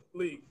Summer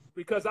League,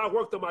 because I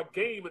worked on my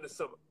game in the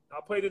summer. I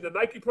played in the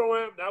Nike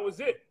program. That was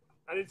it.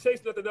 I didn't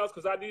chase nothing else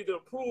because I needed to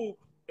improve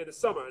in the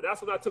summer. And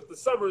that's when I took the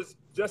summers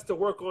just to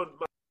work on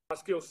my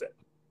skill set.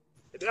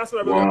 And that's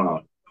what I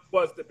really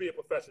was to be a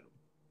professional.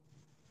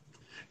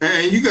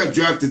 And you got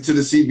drafted to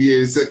the CBA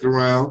in the second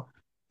round,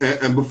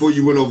 and before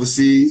you went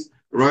overseas,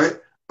 right?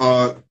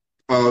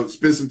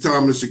 Spent some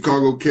time in the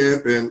Chicago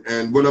camp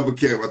and whatever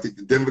camp, I think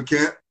the Denver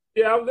camp.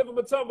 Yeah, I was living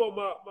in Matumbo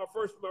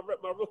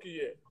my rookie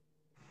year.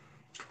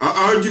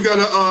 I heard you got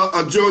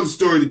a Jordan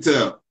story to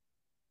tell.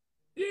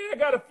 Yeah, I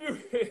got a few.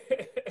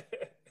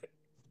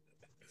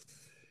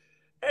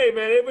 Hey,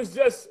 man, it was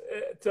just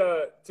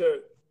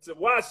to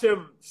watch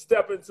him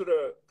step into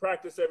the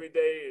practice every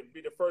day and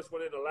be the first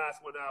one in, the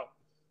last one out.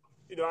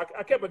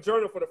 I kept a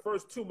journal for the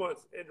first 2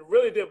 months and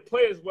really didn't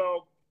play as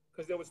well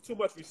because there was too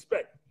much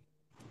respect.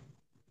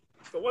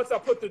 So once I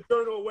put the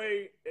journal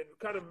away and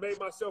kind of made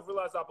myself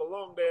realize I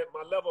belonged there,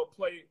 my level of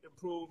play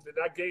improved and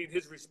I gained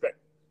his respect.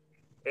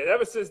 And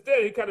ever since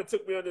then, he kind of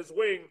took me on his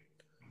wing.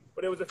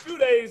 But there was a few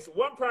days,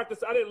 one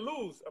practice, I didn't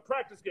lose a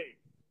practice game.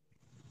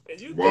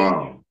 And you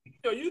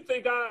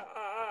think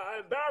I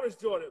embarrassed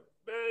Jordan.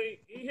 Man,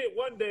 he hit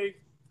one day,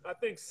 I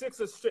think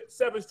 6 or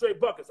 7 straight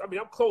buckets. I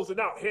mean, I'm closing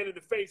out, hand in the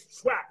face,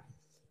 swat.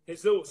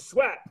 His little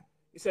swat.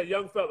 He said,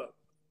 young fella,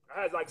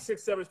 I had like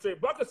 6, 7 straight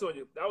buckets on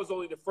you. That was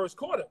only the first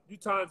quarter. You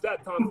times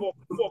that time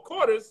four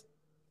quarters,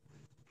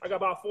 I got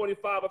about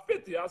 45 or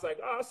 50. I was like,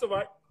 that's all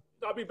right.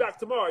 I'll be back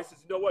tomorrow. He says,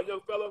 you know what,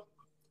 young fella?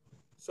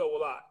 So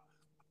will I.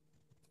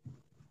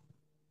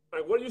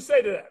 Like, what do you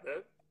say to that,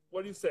 man?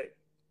 What do you say?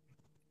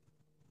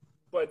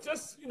 But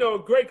just,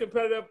 great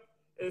competitive.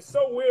 And it's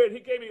so weird. He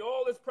gave me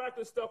all this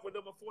practice stuff with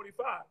number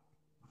 45.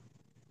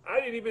 I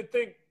didn't even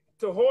think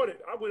to hoard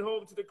it. I went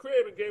home to the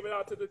crib and gave it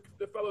out to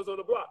the fellows on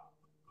the block.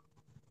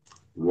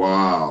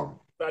 Wow.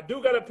 But I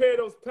do got a pair of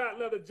those patent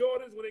leather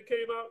Jordans when they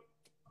came out.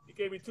 He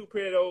gave me 2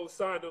 pair of those,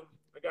 signed them.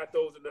 I got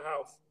those in the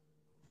house.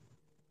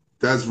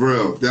 That's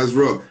real. That's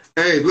real.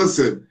 Hey,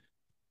 listen.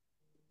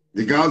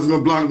 The guys on the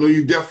block know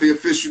you definitely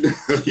official now.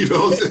 You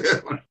know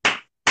what I'm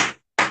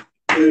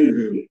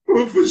saying?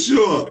 Well, for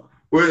sure.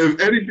 Well,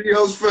 if anything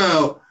else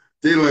fell,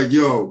 they like,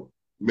 yo,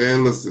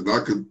 man, listen,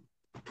 I could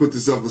put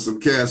this up for some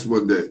cash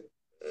one day.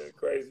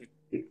 Crazy.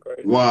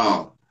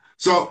 Wow.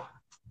 So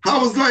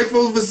how was life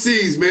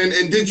overseas, man?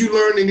 And did you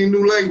learn any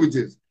new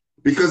languages?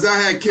 Because I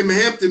had Kim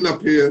Hampton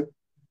up here.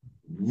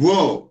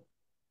 Whoa.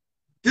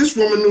 This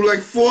woman knew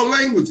like 4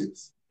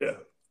 languages. Yeah.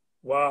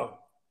 Wow.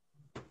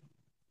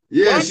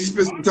 Yeah, she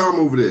spent some time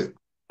over there.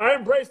 I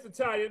embraced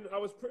Italian. I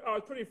was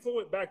pretty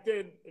fluent back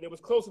then, and it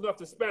was close enough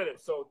to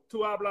Spanish. So,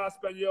 tu habla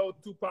español,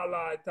 tu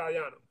parla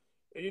italiano.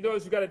 And you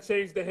notice you got to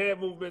change the hand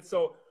movement.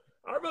 So,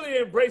 I really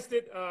embraced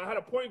it. I had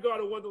a point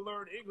guard who wanted to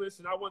learn English,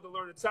 and I wanted to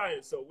learn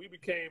Italian. So, we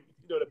became,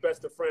 the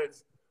best of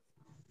friends.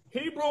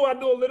 Hebrew, I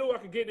knew a little. I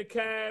could get in the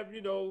cab,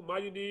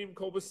 Mayunim,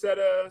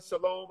 Kobaseta,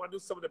 Shalom. I knew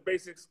some of the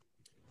basics.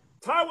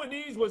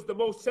 Taiwanese was the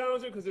most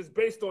challenging because it's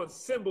based on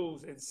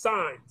symbols and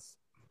signs.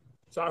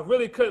 So I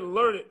really couldn't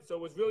learn it. So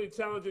it was really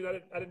challenging. I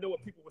didn't know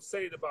what people were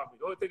saying about me.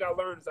 The only thing I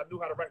learned is I knew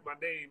how to write my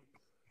name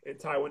in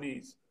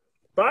Taiwanese.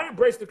 But I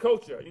embraced the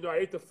culture. I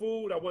ate the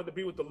food. I wanted to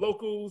be with the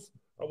locals.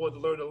 I wanted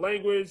to learn the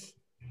language.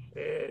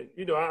 And,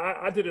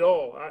 I did it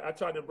all. I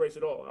tried to embrace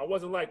it all. I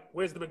wasn't like,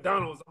 where's the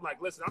McDonald's? I'm like,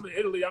 listen, I'm in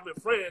Italy. I'm in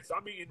France.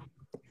 I'm eating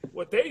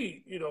what they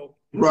eat,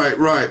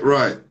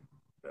 Right.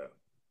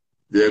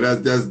 Yeah,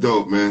 that's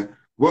dope, man.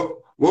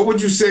 What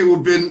would you say would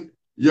have been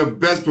your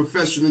best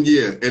professional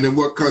year, and in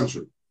what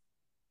country?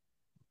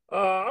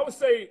 I would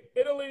say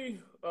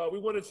Italy, we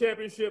won a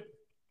championship,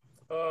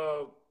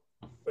 a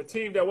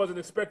team that wasn't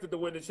expected to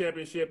win the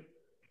championship.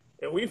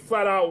 And we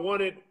flat out won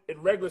it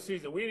in regular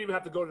season. We didn't even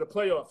have to go to the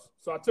playoffs.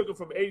 So I took it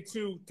from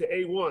A2 to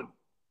A1.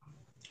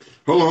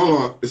 Hold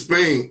on.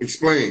 Explain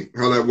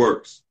how that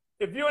works.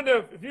 If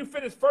you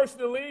finish first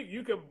in the league,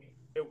 you can.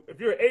 If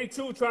you're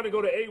A2 trying to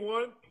go to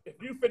A1,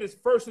 if you finish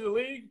first in the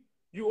league,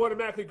 you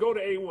automatically go to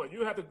A1.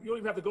 You don't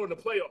even have to go to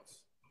the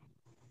playoffs.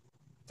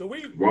 So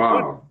we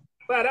went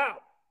flat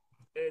out.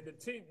 And the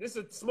team, this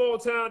is a small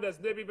town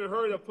that's never even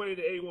heard of playing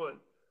the A1.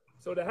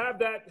 So to have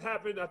that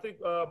happen, I think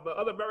the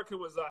other American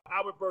was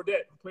Albert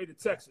Burdett, who played in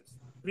Texas,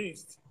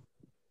 Beast.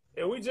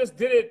 And we just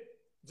did it,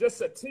 just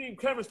a team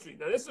chemistry.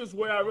 Now, this is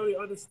where I really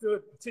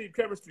understood team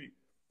chemistry.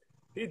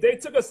 They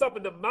took us up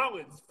in the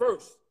mountains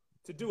first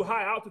to do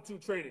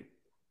high-altitude training,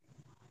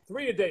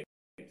 3 a day.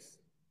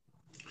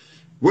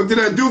 What did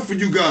I do for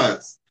you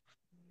guys?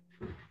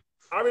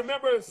 I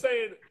remember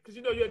saying, because,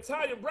 your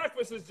Italian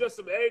breakfast is just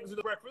some eggs in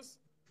the breakfast.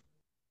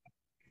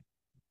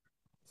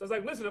 So I was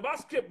like, listen, if I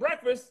skip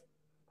breakfast,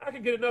 I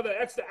can get another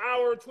extra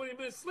hour, 20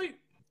 minutes sleep.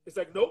 It's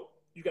like, nope,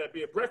 you got to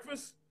be at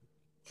breakfast,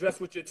 dress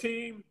with your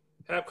team,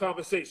 have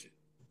conversation.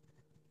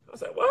 I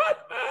was like,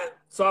 what, man?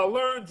 So I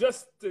learned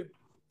just to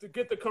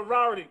get the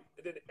camaraderie.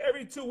 And then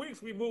every 2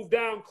 weeks, we moved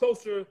down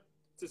closer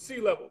to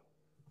sea level.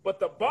 But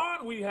the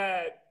bond we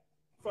had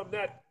from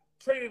that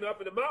training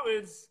up in the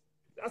mountains,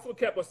 that's what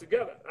kept us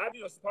together.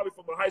 It's probably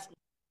from my high school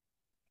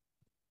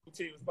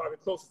team, was probably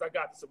the closest I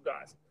got to some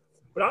guys.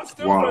 But I'm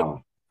still friends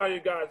with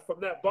Italian guys from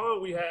that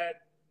bond we had,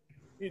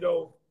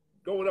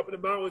 going up in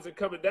the mountains and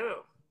coming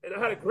down. And I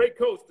had a great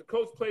coach. The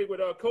coach played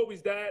with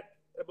Kobe's dad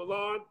at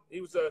Milan.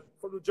 He was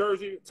from New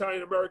Jersey,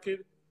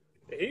 Italian-American.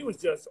 And he was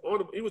just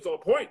on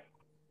point.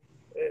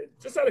 And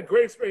just had a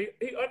great experience.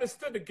 He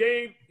understood the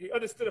game. He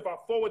understood if I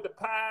forward the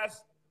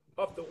pass,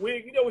 up the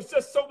wing. It's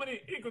just so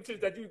many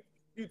equations that you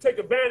take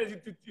advantage,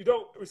 you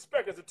don't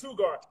respect as a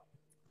two-guard.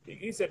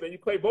 He said, man, you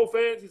play both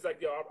ends? He's like,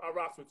 yo, I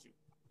rocks with you.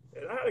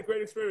 And I had a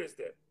great experience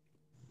there.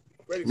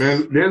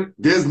 Man,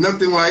 there's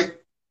nothing like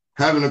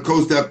having a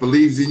coach that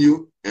believes in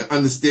you and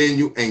understand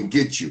you and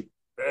get you.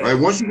 Man. Right?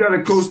 Once you got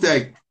a coach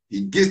that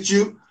he gets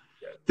you,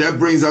 that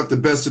brings out the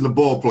best in the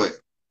ball player.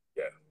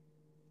 Yeah.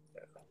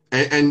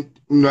 And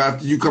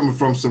after you coming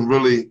from some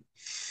really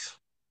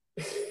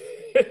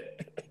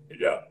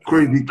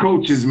crazy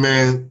coaches,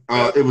 man,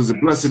 it was a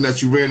blessing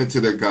that you ran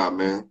into that guy,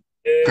 man.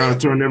 Yeah. Kind of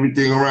turned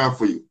everything around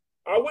for you.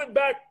 I went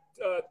back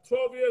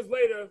 12 years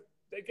later.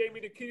 They gave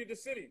me the key to the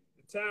city.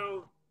 The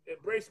town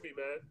embraced me,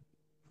 man.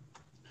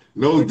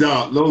 No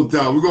doubt.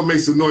 We're going to make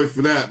some noise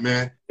for that,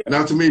 man.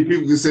 Not too many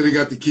people can say they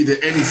got the key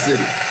to any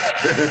city.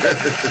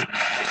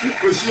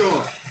 For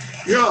sure.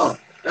 Yeah,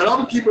 and I'm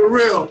going to keep it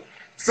real.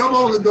 Some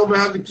owners don't even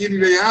have the key to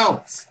their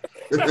house.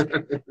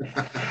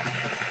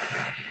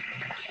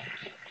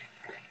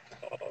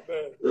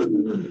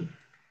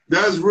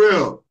 That's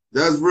real,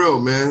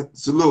 man.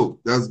 Salute.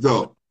 That's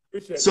dope.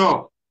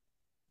 So,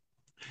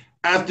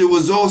 after it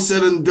was all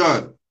said and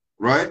done,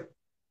 right?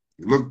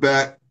 You look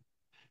back.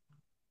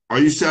 Are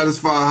you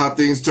satisfied how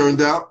things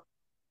turned out?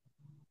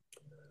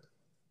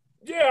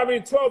 Yeah,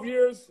 12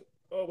 years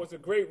was a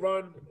great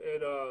run.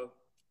 And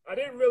I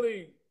didn't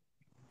really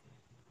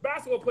 –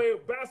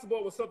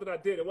 basketball was something I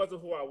did. It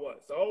wasn't who I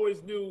was. I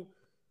always knew –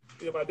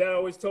 my dad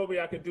always told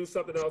me I could do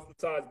something else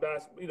besides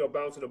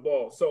bouncing the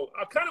ball. So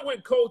I kind of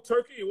went cold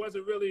turkey. It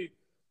wasn't really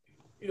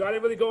 – I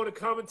didn't really go into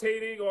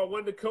commentating or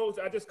wanted to coach.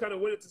 I just kind of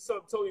went into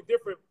something totally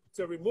different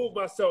to remove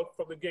myself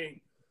from the game.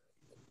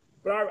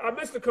 But I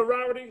missed the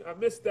camaraderie. I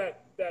missed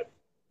that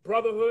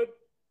brotherhood,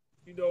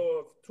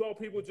 of 12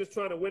 people just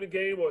trying to win a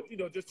game or,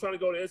 just trying to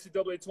go to the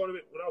NCAA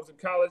tournament when I was in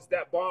college,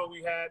 that bond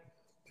we had.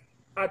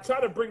 I try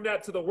to bring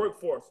that to the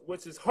workforce,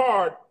 which is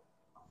hard,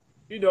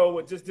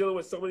 with just dealing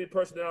with so many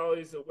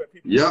personalities and where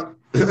people. Yeah.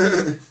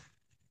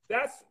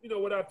 That's,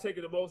 what I've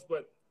taken the most.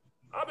 But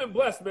I've been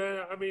blessed,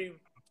 man.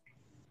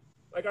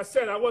 Like I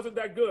said, I wasn't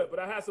that good, but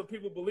I had some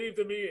people believed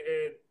in me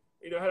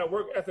and, had a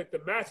work ethic to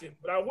match it.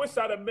 But I wish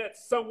I'd have met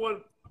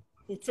someone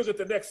who took it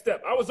the next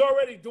step. I was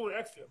already doing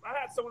extra. I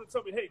had someone to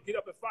tell me, hey, get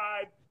up at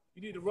 5,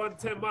 you need to run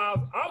 10 miles.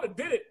 I would have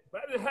did it,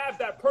 but I didn't have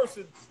that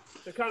person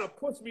to kind of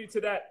push me to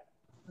that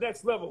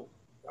next level.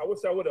 I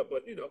wish I would have,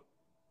 but,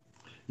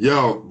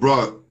 Yo,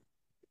 bro,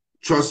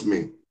 trust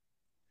me.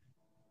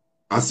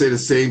 I say the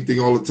same thing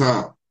all the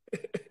time,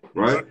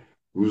 right?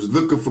 We was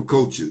looking for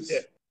coaches.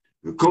 Yeah.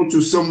 The coach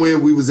was somewhere,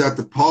 we was at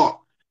the park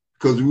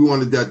because we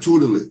wanted that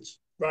tutelage.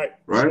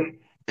 Right?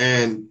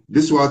 And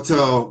this is what I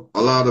tell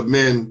a lot of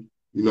men,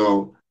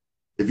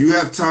 if you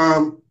have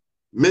time,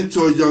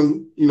 mentor a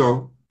young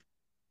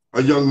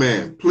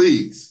man,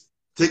 please.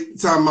 Take the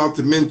time out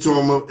to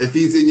mentor him. If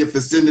he's in your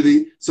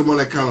vicinity, someone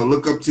that kind of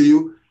look up to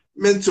you,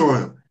 mentor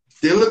him.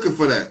 They're looking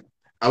for that.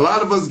 A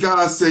lot of us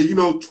guys say, they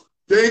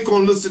ain't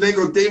going to listen. They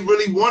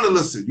really want to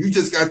listen. You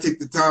just got to take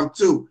the time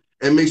too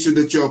and make sure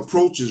that your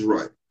approach is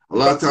right. A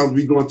lot of times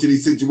we go into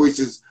these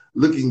situations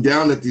looking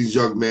down at these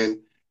young men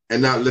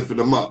and not lifting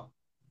them up.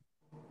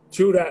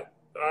 True that.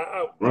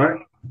 Right?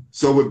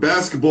 So with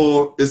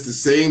basketball, it's the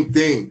same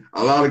thing.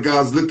 A lot of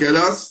guys look at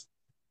us,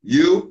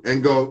 you,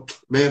 and go,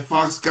 man,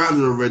 Fox got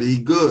it already. He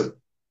good.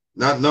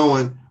 Not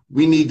knowing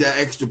we need that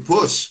extra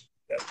push.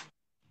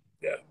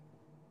 Yeah.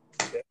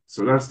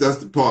 So that's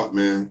the part,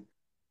 man.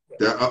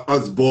 That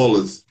us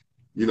ballers,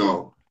 you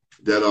know,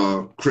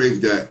 that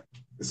crave that.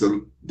 It's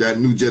that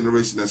new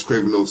generation that's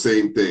craving those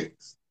same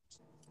things.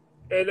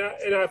 And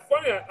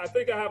funny, I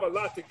think I have a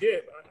lot to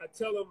give. I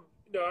tell them,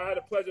 you know, I had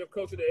the pleasure of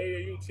coaching the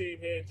AAU team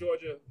here in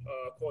Georgia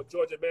called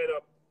Georgia Man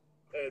Up,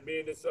 and me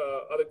and this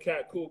other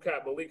cool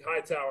cat, Malik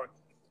Hightower.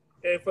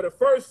 And for the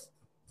first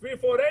 3 or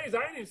 4 days,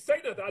 I didn't even say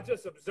nothing. I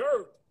just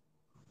observed.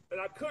 And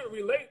I couldn't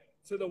relate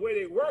to the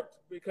way they worked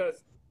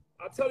because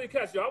I tell you,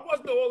 cats, I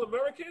wasn't no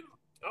All-American.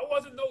 I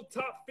wasn't no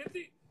top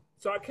 50.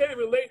 So I can't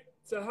relate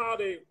to how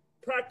they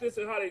practice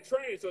and how they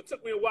train. So it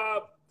took me a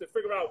while to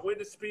figure out when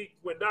to speak,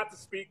 when not to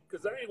speak,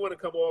 because I didn't want to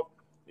come off,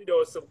 you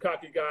know, as some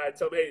cocky guy and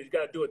tell me, hey, you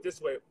got to do it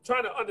this way. I'm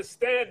trying to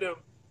understand them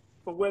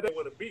from where they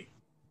want to be.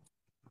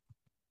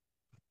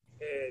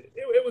 And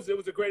it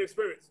was a great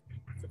experience.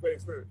 It's a great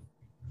experience.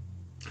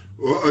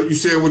 Well, you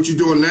saying what you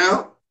doing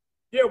now?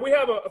 Yeah, we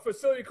have a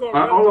facility called.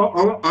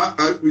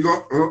 We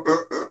go.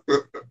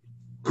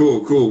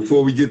 Cool.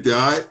 Before we get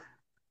there,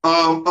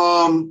 all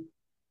right.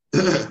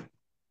 Let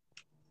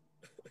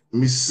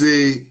me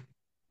see.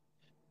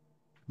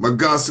 My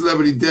God,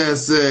 celebrity dad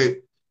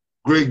said,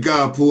 "Great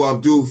guy, Paul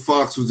Abdul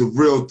Fox was a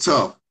real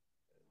tough."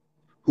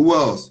 Who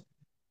else?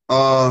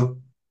 Who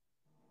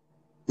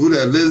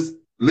that?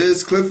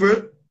 Liz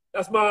Clifford.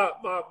 That's my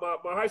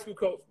high school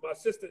coach, my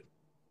assistant.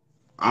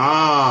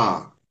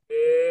 Ah.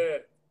 Yeah.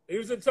 He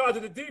was in charge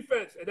of the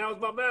defense, and that was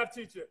my math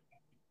teacher.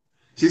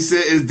 She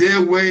said, is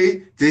there a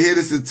way to hear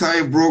this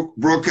entire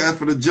broadcast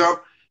for the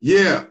jump?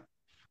 Yeah.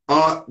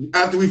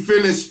 After we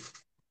finish,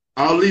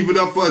 I'll leave it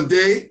up for a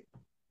day.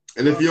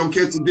 And if you don't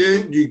catch it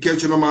then, you can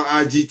catch it on my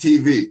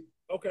IGTV.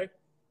 Okay.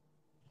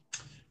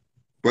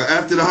 But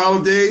after the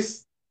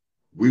holidays,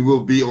 we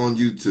will be on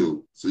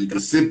YouTube. So you can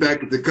sit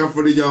back at the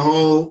comfort of your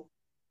home,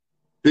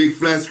 big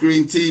flat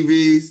screen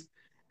TVs,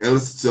 and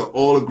listen to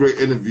all the great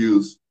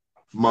interviews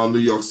from our New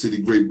York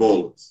City great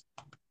ballers.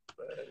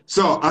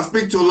 So I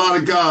speak to a lot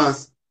of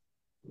guys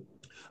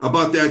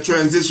about that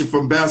transition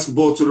from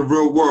basketball to the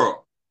real world.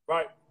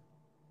 Right.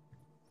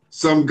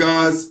 Some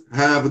guys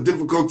have a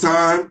difficult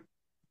time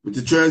with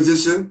the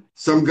transition.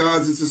 Some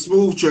guys, it's a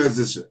smooth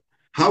transition.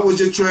 How was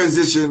your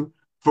transition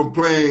from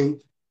playing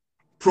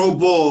pro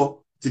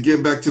ball to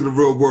getting back to the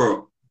real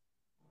world?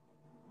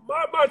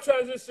 My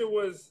transition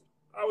was,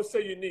 I would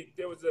say, unique.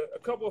 There was a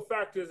couple of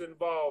factors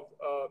involved.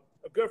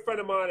 A good friend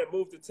of mine that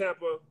moved to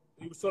Tampa,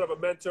 he was sort of a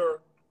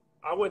mentor.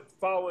 I went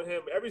following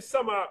him. Every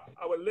summer,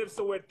 I would live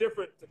somewhere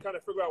different to kind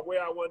of figure out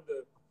where I wanted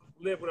to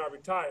live when I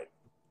retired.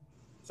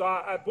 So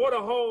I bought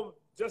a home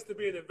just to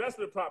be an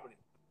investment property.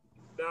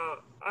 Now,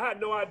 I had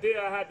no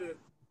idea I had to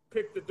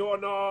pick the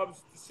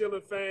doorknobs, the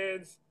ceiling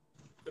fans,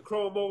 the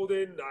chrome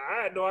molding.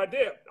 I had no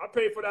idea. I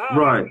paid for the house.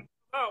 Right.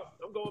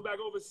 I'm going back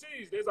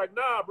overseas. They're like,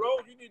 nah, bro,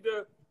 you need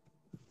to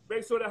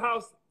make sure the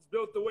house is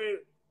built the way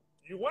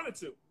you want it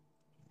to.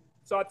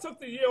 So I took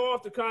the year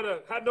off to kind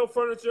of had no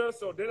furniture.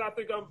 So then I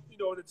think I'm,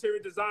 an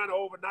interior designer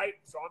overnight.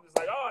 So I'm just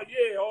like, oh,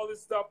 yeah, all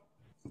this stuff.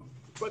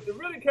 But it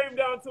really came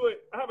down to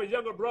it. I have a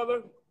younger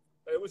brother.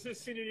 It was his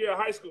senior year of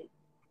high school.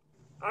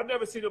 I've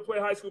never seen him play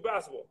high school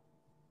basketball.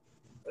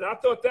 And I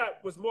thought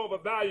that was more of a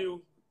value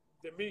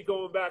than me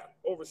going back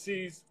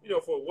overseas,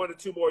 for 1 or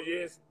 2 more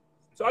years.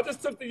 So I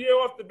just took the year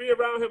off to be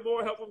around him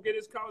more, help him get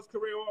his college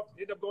career off.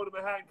 Ended up going to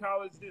Manhattan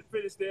College, didn't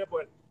finish there.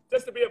 But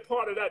just to be a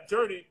part of that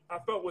journey, I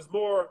felt was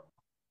more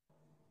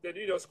than,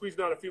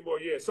 squeezing out a few more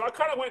years. So I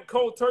kind of went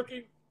cold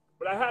turkey,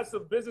 but I had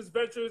some business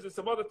ventures and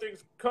some other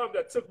things come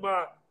that took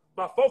my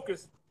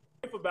focus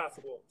from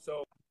basketball.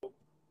 So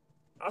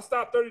I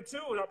stopped 32,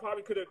 and I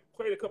probably could have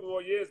played a couple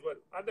more years,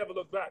 but I never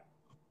looked back.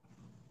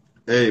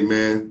 Hey,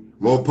 man,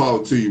 more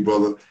power to you,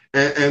 brother.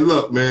 And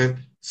look, man,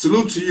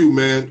 salute to you,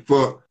 man,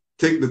 for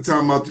taking the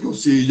time out to go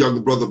see your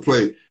younger brother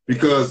play.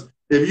 Because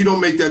if you don't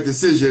make that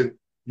decision,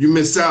 you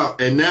miss out.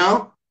 And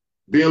now,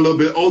 being a little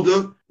bit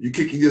older, you're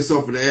kicking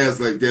yourself in the ass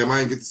like, damn, I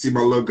didn't get to see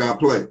my little guy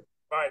play.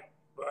 Right.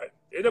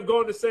 End up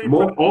going the same.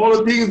 All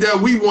the things that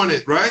we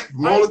wanted, right?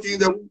 All the things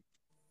that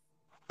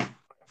we...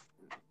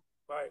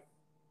 Right.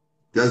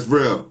 That's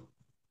real.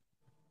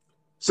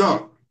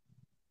 So,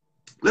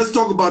 let's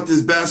talk about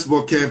this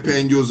basketball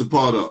campaign you was a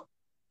part of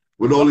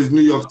with all these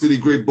New York City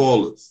great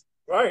ballers.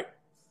 Right.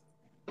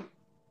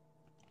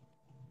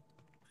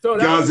 So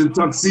guys in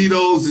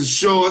tuxedos and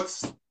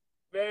shorts.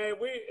 Man,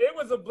 it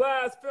was a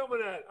blast filming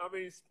that. I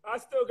mean, I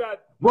still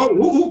got... Well,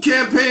 who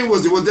campaign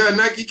was it? Was that a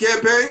Nike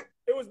campaign?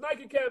 It was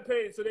Nike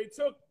campaign. So they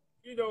took,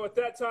 at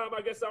that time,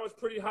 I guess I was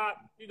pretty hot,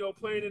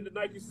 playing in the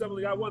Nike Summer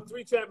League. I won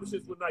 3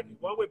 championships with Nike.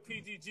 One with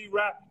PDG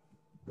Rap,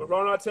 when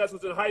Ron Artest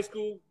was in high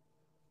school.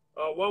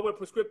 One with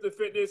Prescriptive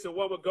Fitness and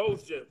one with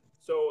Gold's Gym.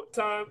 So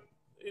time,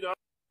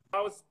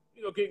 I was,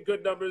 getting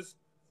good numbers.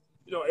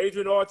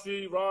 Adrian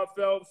Autry, Rob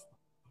Phelps,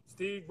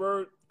 Steve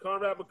Burt,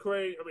 Conrad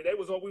McCray. I mean, we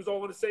was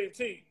all on the same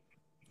team.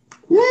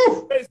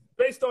 Woo!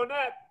 based on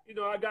that, you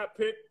know, I got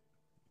picked.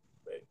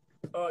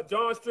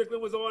 John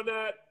Strickland was on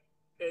that,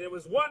 and it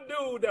was one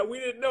dude that we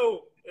didn't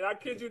know, and I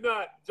kid you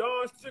not,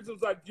 John Strickland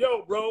was like,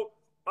 "Yo, bro,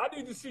 I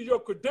need to see your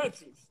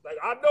credentials. Like,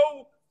 I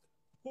know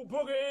who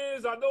Booger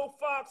is, I know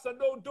Fox, I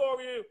know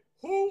Dorian.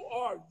 Who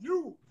are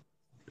you?"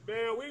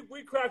 Man,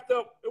 we cracked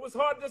up. It was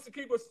hard just to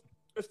keep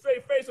a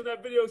straight face on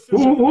that video shoot.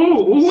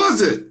 Who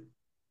was it?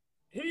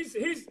 He's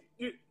in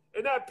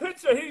that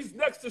picture. He's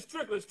next to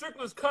Strickland.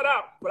 Strickland's cut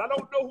out, but I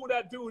don't know who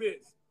that dude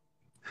is.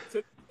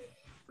 I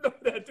don't know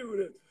who that dude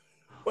is.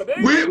 But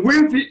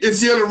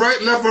Is he on the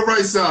right, left, or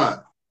right side?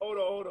 Hold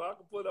on. I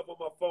can pull it up on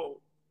my phone.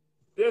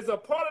 There's a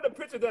part of the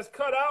picture that's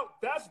cut out.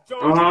 That's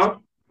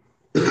John.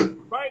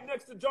 Right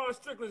next to John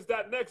Strickland's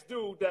that next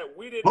dude that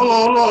we didn't.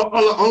 Hold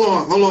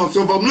on.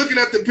 So if I'm looking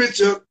at the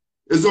picture,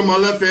 it's on my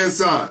left-hand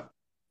side.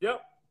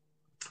 Yep.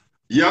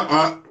 Yep.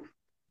 Hold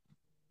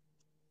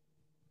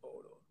on.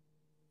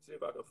 See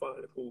if I can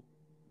find it. Who?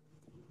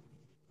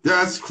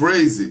 That's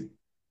crazy.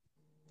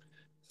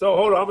 So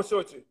hold on, I'm gonna show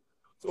it to you.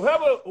 So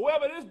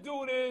whoever this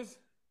dude is,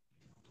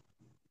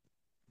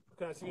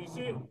 can I see you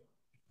see it?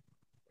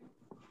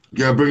 You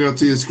gotta bring it up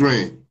to your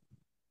screen.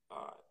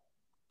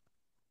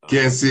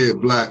 Can't see it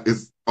black.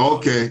 It's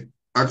okay.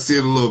 I can see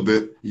it a little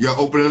bit. You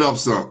gotta open it up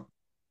some.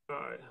 All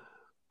right.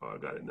 Oh, I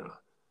got it now.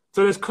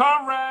 So there's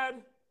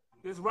Conrad,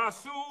 there's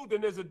Rasul,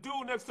 then there's a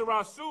dude next to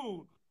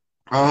Rasul.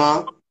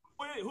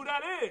 Who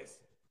that is?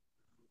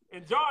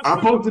 And John I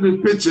Strickland, posted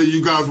this picture.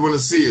 You guys want to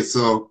see it,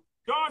 so.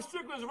 John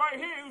Strickland's right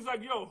here. He was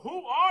like, "Yo,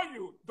 who are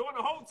you?" During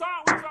the whole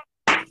time we tried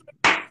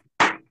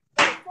to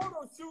a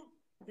photo shoot.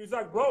 He was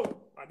like,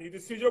 "Bro, I need to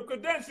see your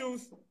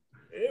credentials."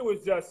 It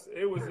was fun.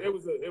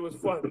 It was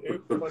fun.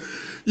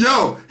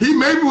 Yo, he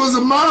maybe was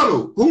a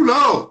model. Who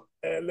knows?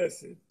 And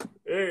listen,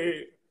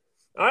 I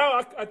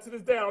to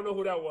this day I don't know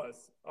who that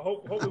was.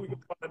 Hopefully we can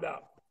find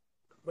out.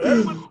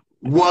 But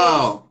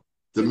wow,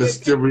 the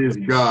mysterious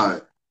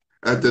guy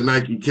at the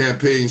Nike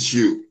campaign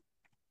shoot.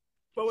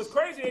 But what's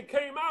crazy, it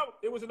came out.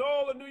 It was in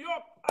all of New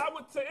York. I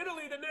went to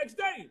Italy the next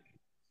day,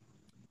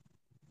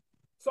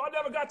 so I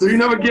never got. So you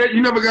never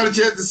got a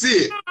chance to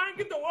see it. I didn't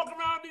get to walk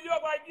around New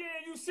York like, yeah,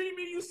 you see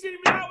me.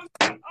 I was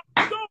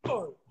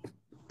gone.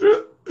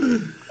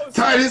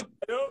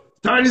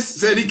 Titus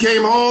said he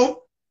came home.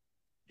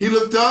 He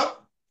looked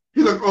up.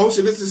 He looked, oh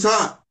shit, this is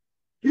hot.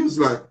 He was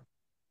like,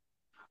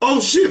 oh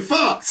shit,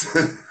 Fox.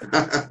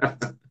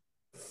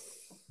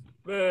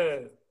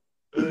 Man.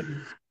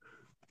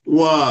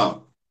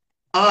 Wow.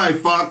 All right,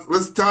 Fox,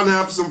 let's time to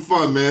have some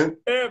fun, man.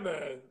 Yeah,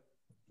 man.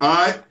 All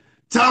right.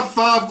 Top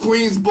 5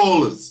 Queens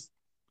bowlers.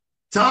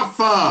 Top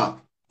 5.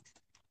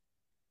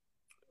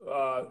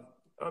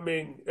 I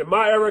mean, in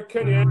my era,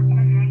 Kenny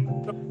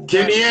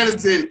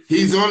Anderson,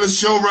 he's on the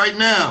show right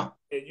now.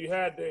 And you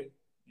had to.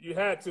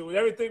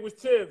 Everything was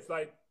Tibbs,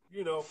 like,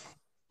 I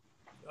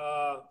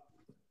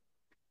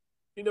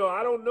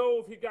don't know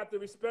if he got the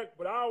respect,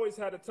 but I always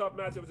had a tough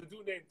match. There was a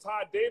dude named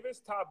Todd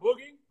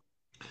Boogie.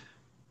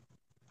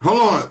 Hold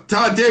on.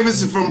 Todd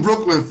Davis is from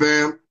Brooklyn,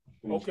 fam.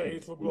 Okay,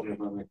 he's from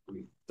Brooklyn.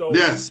 So,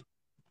 yes.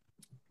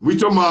 We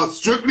talking about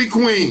strictly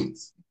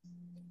Queens.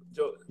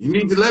 You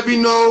need to let me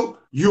know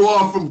you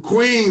are from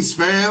Queens,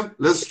 fam.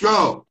 Let's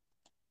go.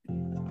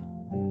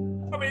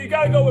 I mean, you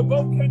got to go with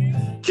both Kennys.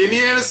 Kenny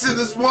Anderson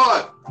is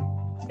what?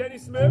 Kenny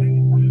Smith.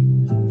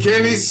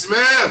 Kenny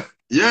Smith.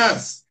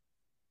 Yes.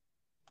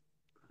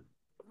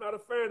 I'm not a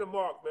fan of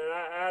Mark, man.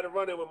 I had a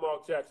run-in with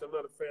Mark Jackson. I'm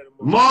not a fan of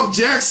Mark. Mark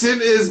Jackson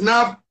is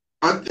not.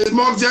 Is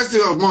Mark Jackson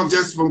or Mark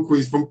Jackson from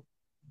Queens?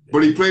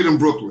 But he played in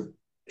Brooklyn.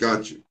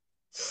 Got you.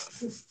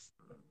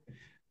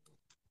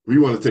 We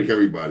want to take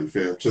everybody,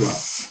 fam. Chill out.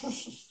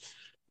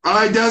 All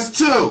right, that's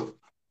 2.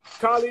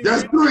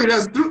 That's 3.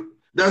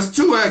 That's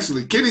 2,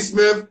 actually. Kenny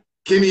Smith,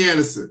 Kenny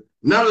Anderson.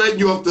 Not letting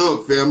you off the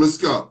hook, fam. Let's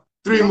go.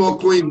 3 more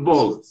Queens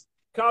bowlers.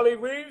 Khalid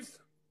Reeves.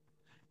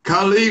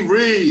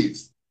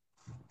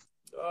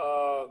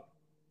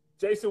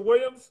 Jason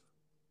Williams.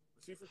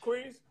 Is he from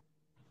Queens?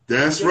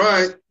 That's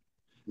right.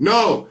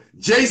 No,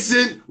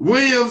 Jason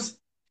Williams,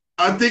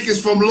 I think is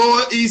from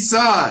Lower East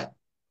Side.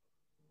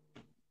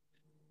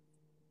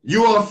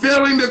 You are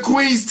failing the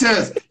Queens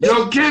test.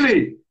 Yo,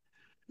 Kenny.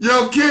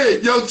 Yo,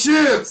 Kid. Yo,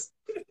 Chips.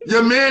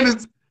 Your man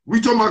is, we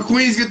talking about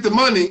Queens get the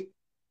money.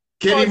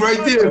 Kenny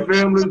right there,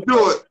 fam. Let's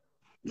do it.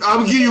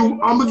 I'm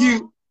gonna give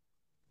you.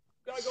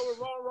 Gotta go with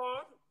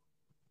Ron.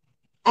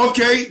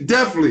 Okay,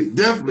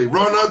 definitely.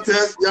 Ron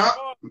Artest, yeah.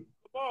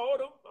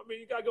 Hold on. I mean,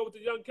 you gotta go with the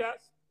young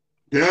cats.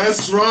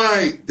 That's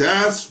right.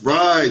 That's what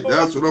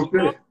I'm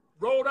saying.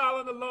 Rhode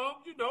Island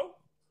alum, you know.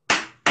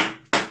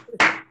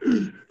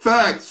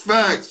 Facts. All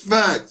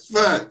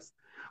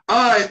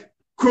right,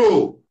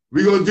 cool.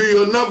 We're going to do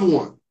you another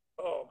one.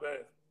 Oh,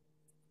 man.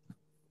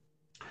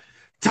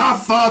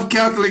 Top 5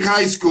 Catholic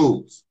high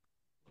schools.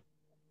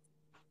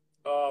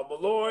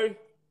 Malloy.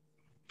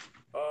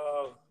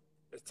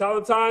 Is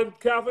Talentine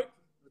Catholic?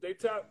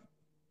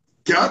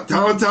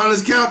 Talentine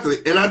is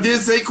Catholic. And I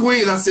did say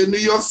Queens. I said New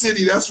York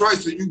City. That's right,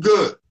 so you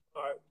good.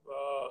 All right.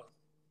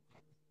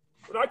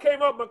 When I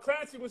came up, my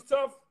Clancy was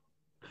tough.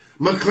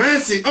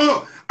 McClancy.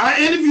 Oh,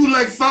 I interviewed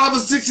like 5 or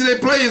 6 of their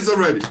players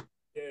already.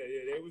 Yeah,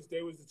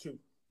 they was the truth.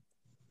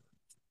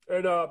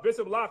 And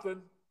Bishop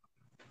Lachlan.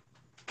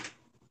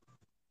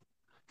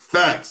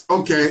 Facts.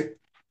 Okay.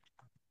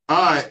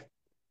 All right.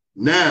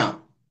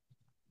 Now,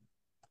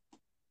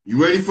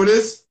 you ready for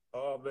this?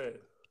 Oh man.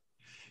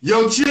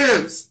 Yo,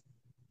 Chips.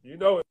 You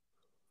know it.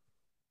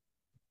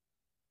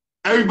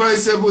 Everybody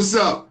said, what's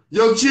up?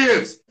 Yo,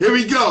 Chips, here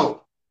we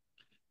go.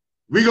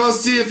 We're going to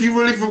see if you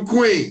really from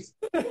Queens.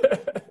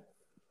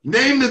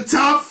 Name the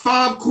top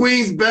 5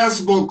 Queens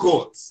basketball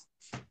courts.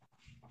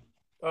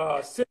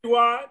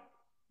 Citywide.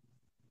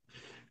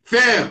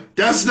 Fam,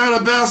 that's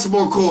not a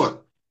basketball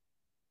court.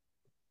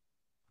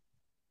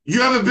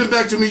 You haven't been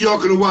back to New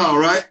York in a while,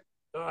 right?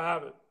 No, I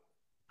haven't.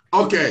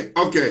 Okay.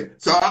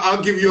 So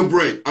I'll give you a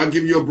break.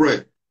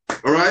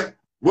 All right?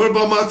 What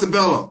about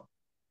Montebello?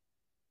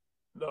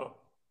 No.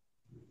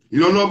 You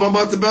don't know about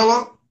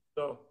Montebello?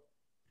 No.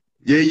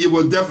 Yeah, you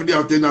were definitely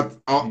out there,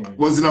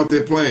 wasn't out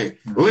there playing.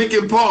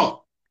 Lincoln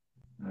Park.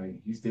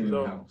 He stayed in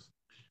the house.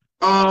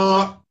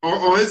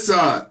 On his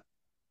side.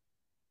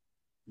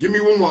 Give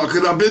me one more,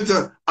 because I've been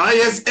to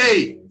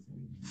ISA.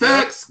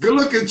 Facts. Good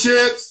looking,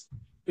 Chips.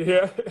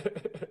 Yeah.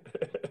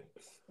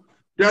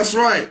 That's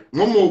right.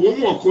 One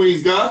more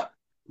Queens guy.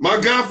 My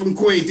guy from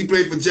Queens, he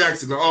played for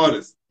Jackson, the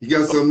artist. He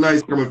got something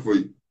nice coming for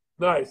you.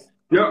 Nice.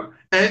 Yeah.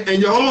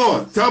 And you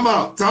hold on. Time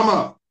out.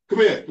 Come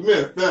here.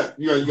 Fact.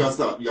 You gotta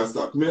stop.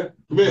 Come here.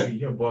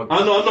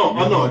 I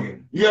know.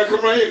 You gotta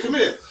come right here.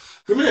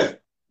 Come here.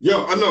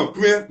 Yo, I know.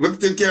 Come here. Look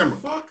at the camera.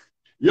 Fuck.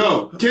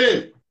 Yo,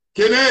 Ken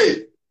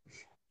A.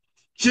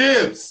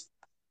 Chips.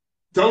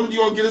 Tell him you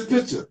gonna get his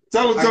picture.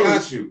 Tell him. I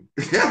got you.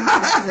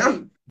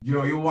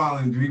 Yo, you're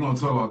wilding. We gonna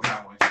talk about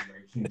that one.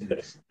 You can't do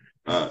this.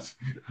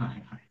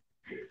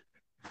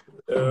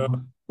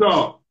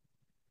 So,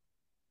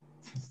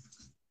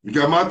 you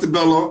got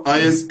Montebello,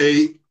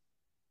 IS8.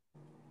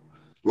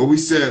 What we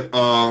said,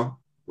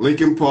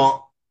 Lincoln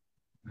Park.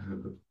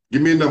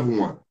 Give me another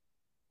one.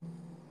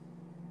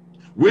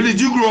 Where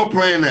did you grow up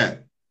playing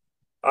at?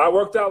 I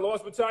worked out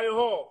Lost Battalion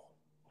Hall.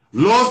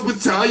 Lost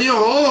Battalion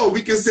Hall.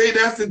 We can say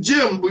that's the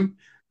gym.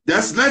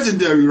 That's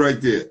legendary right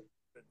there.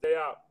 Day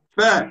out.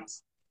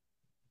 Facts.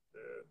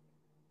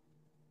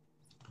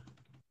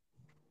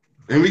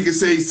 And we can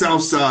say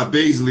Southside,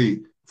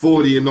 Baisley,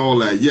 40 and all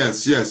that.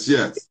 Yes.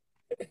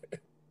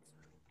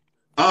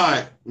 All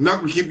right. I'm not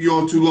going to keep you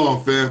on too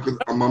long, fam, because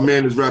my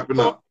man is wrapping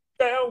up.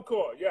 Elm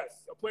Court,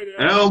 yes. I played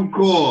at Elm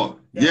Court,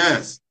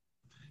 yes.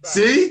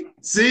 See?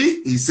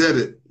 He said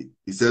it.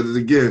 He said it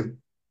again.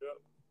 Yep.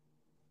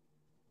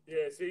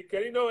 Yeah, see?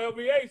 Kenny know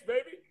LBH,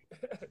 baby.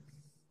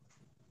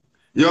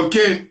 Yo,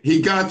 Ken,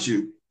 he got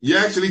you. You're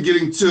actually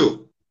getting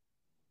 2.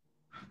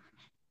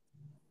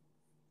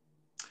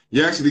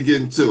 You're actually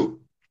getting 2.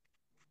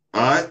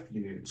 All right?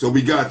 Yeah. So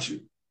we got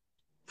you.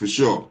 For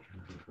sure.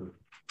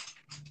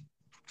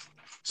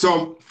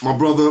 So, my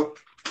brother,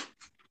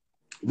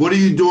 what are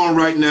you doing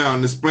right now?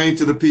 And explain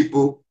to the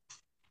people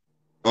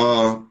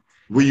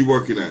where you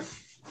working at.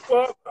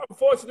 Well, I'm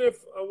fortunate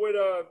with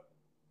a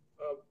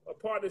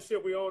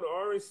partnership we own,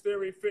 Orange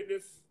Theory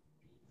Fitness,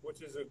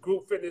 which is a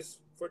group fitness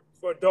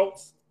for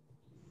adults.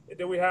 And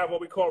then we have what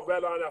we call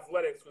Redline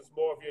Athletics, which is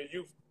more of your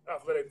youth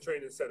athletic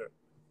training center.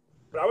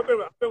 But I've been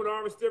with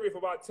Orange Theory for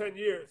about 10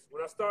 years.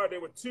 When I started,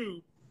 there were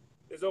 2.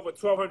 There's over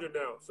 1,200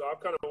 now. So I've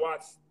kind of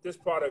watched this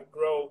product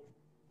grow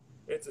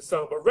into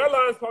some. But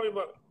Redline is probably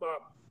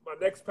my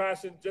next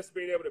passion, just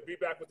being able to be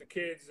back with the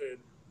kids and,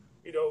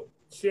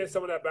 share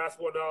some of that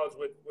basketball knowledge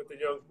with the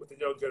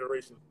young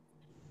generation.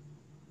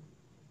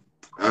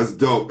 That's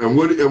dope. And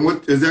what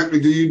exactly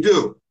do you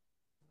do?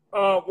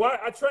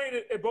 I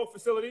train at both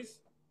facilities.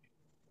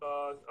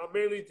 I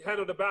mainly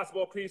handle the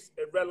basketball piece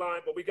at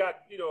Redline, but we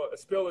got, a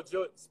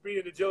speed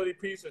and agility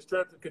piece, a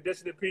strength and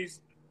conditioning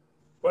piece.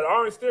 But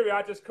Orange Theory,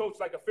 I just coach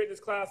like a fitness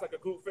class, like a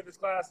group fitness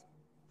class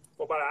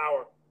for about an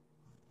hour.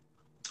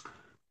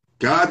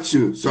 Got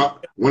you. So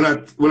when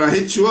I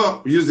hit you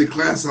up, usually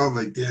class, I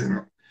was like,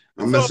 damn,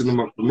 I'm messing them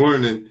up the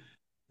morning,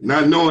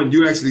 not knowing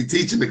you actually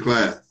teaching the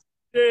class.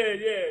 Yeah.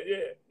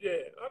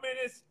 I mean,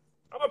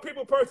 I'm a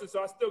people person,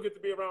 so I still get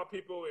to be around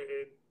people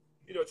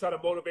and try to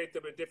motivate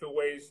them in different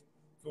ways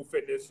through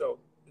fitness. So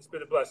it's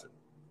been a blessing.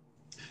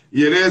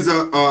 Yeah, there's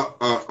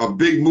a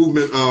big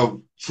movement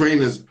of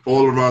trainers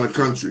all around the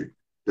country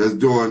that's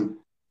doing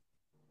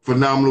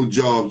phenomenal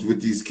jobs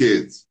with these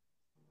kids.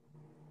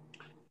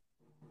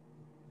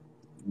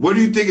 What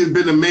do you think has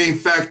been the main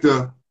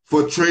factor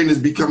for trainers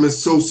becoming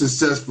so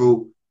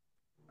successful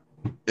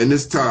in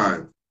this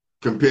time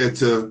compared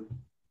to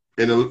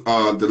in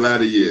the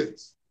latter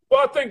years?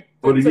 Well, I think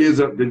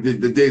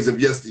the days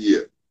of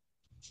yesteryear.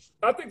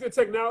 I think the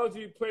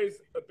technology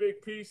plays a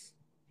big piece,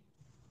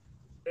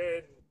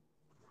 and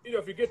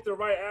if you get the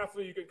right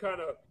athlete, you can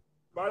kind of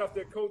ride off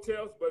their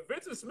coattails. But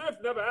Vincent Smith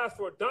never asked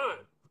for a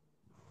dime,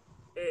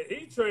 and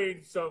he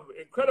trained some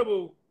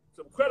credible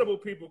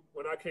people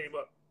when I came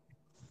up.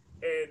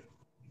 And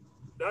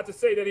not to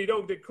say that he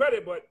don't get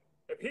credit, but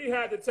if he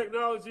had the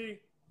technology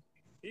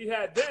he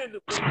had then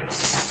when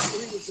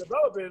he was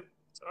developing,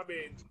 I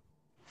mean,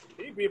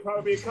 he'd be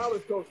probably a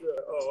college coach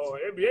or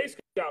NBA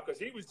scout because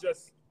he was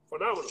just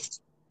phenomenal.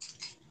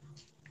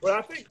 But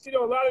I think, you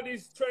know, a lot of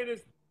these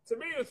trainers, to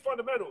me, it's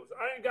fundamentals.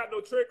 I ain't got no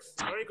tricks.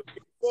 I ain't going to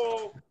get the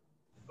ball.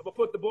 I'm going to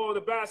put the ball in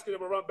the basket. I'm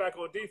going to run back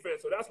on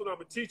defense. So that's what I'm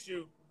going to teach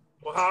you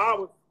on how I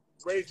was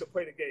raised to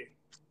play the game.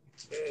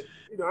 And,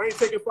 you know, I ain't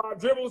taking 5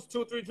 dribbles,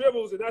 2 or 3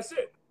 dribbles, and that's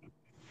it.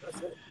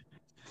 That's it.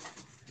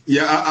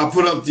 Yeah, I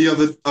put up the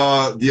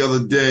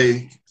other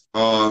day,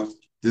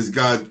 this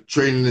guy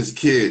training this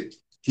kid.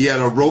 He had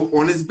a rope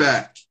on his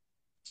back,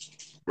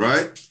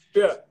 right?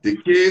 Yeah. The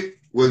kid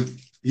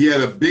he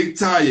had a big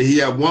tire. He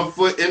had 1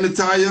 foot in the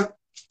tire,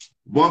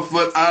 1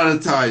 foot out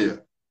of the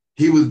tire.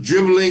 He was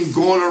dribbling,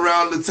 going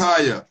around the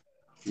tire,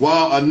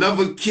 while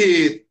another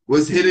kid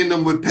was hitting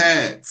them with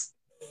pads.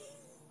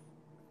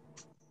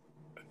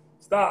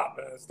 Stop,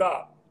 man,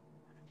 stop.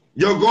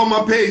 Yo, go on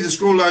my page and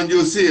scroll down,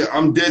 you'll see it.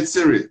 I'm dead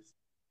serious.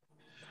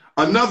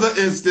 Another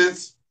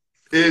instance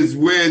is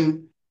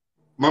when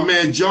my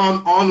man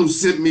John Arnold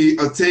sent me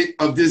a tape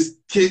of this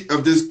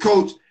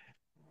coach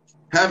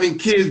having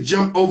kids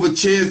jump over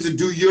chairs to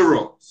do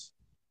Euros.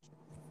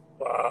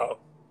 Wow.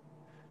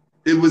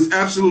 It was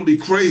absolutely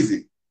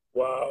crazy.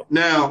 Wow.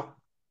 Now,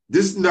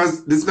 this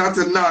not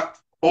to knock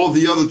all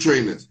the other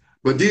trainers,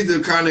 but these are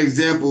the kind of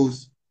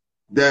examples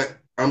that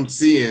I'm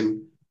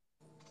seeing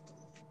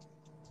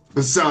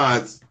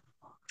besides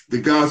the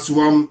guys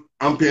who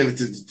I'm paying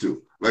attention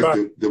to, like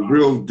right. the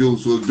real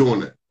dudes who are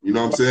doing it. You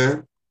know what I'm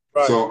saying?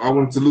 Right. So I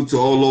want to salute to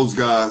all those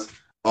guys,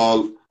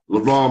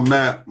 LeBron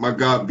Matt, my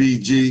guy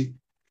BG,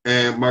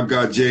 and my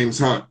guy James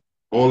Hunt,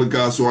 all the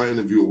guys who I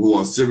interview who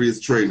are serious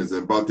trainers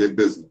and about their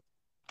business.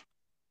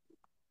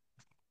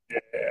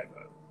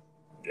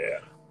 Yeah.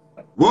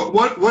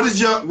 What is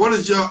your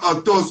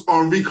thoughts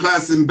on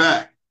reclassing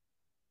back?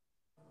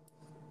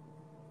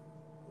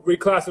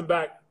 Reclassing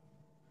back.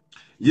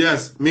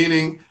 Yes,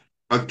 meaning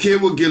a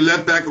kid will get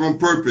left back on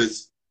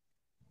purpose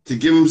to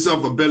give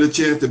himself a better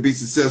chance to be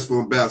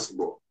successful in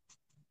basketball.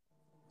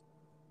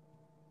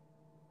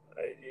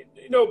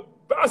 You know,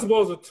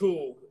 basketball is a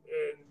tool,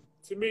 and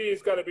to me,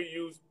 it's got to be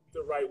used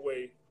the right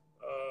way.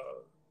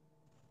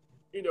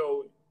 You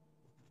know,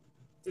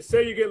 to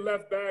say you get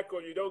left back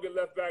or you don't get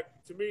left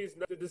back, to me, is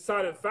not the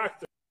deciding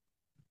factor.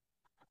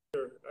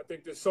 I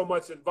think there's so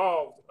much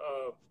involved.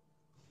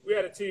 We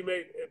had a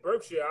teammate at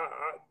Berkshire.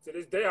 To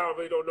this day, I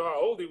really don't know how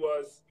old he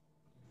was.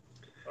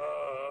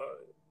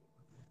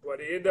 But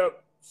he ended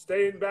up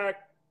staying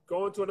back,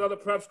 going to another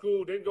prep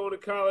school, then going to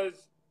college.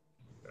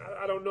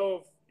 I don't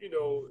know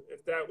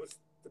if that was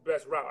the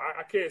best route.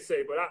 I can't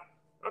say, but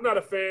I'm not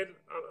a fan.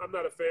 I'm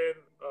not a fan.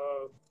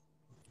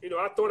 You know,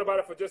 I thought about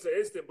it for just an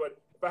instant, but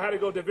if I had to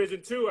go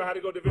Division II, I had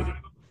to go Division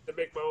II to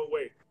make my own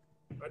way.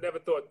 I never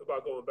thought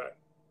about going back.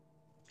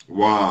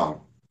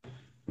 Wow.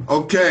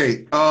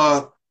 Okay.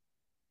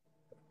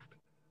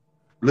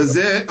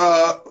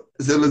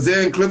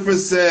 Lazanne Clifford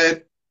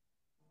said,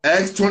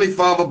 ask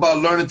 25 about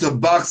learning to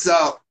box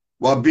out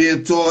while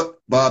being taught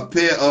by a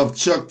pair of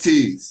Chuck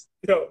T's.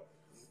 Yo,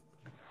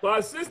 my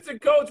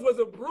assistant coach was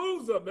a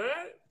bruiser,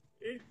 man.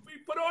 We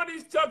put on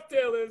these Chuck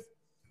Taylors,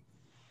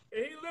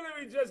 and he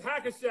literally just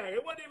hack a shack. He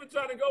wasn't even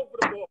trying to go for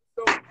the ball.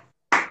 So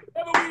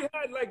whenever we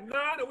had like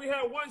 9 and we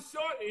had 1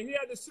 short and he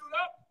had to shoot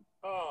up,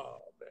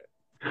 oh,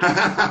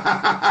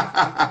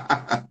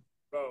 man.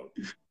 Bro.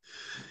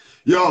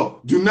 Yo,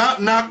 do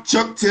not knock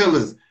Chuck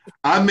Taylors.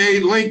 I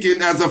made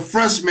Lincoln as a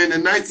freshman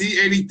in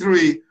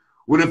 1983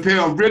 with a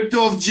pair of ripped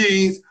off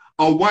jeans,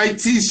 a white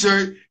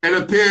t-shirt, and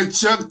a pair of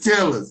Chuck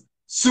Taylors.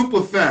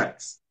 Super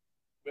facts.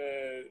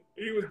 Man,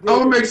 he was I'm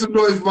gonna make some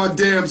noise for my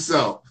damn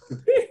self.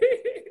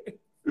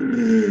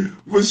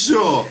 For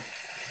sure.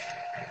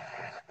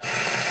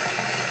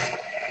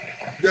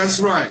 That's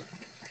right.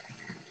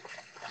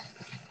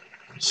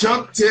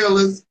 Chuck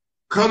Taylors,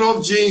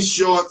 cut-off jean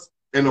shorts,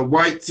 and a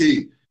white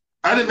tee.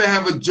 I didn't even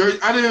have a jersey.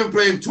 I didn't even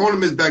play in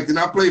tournaments back then.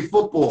 I played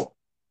football.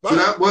 So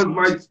that was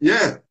my,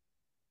 yeah.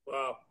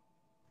 Wow.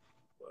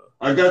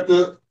 I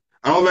was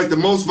like the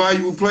most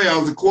valuable player. I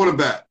was a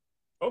quarterback.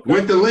 Okay.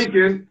 Went to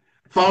Lincoln,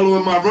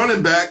 following my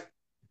running back.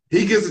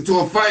 He gets into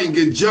a fight and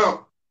get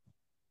jumped.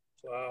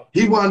 Wow.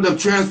 He wound up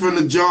transferring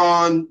to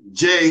John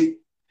Jay.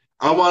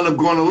 I wound up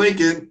going to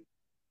Lincoln,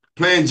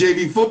 playing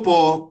JV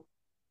football,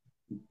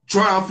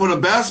 trying for the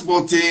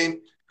basketball team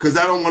because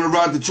I don't want to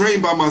ride the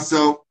train by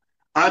myself.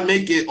 I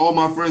make it, all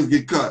my friends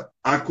get cut.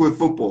 I quit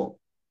football.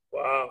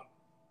 Wow.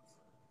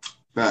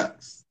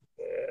 Facts.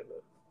 Yeah,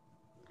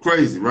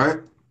 crazy, right?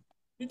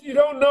 You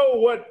don't know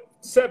what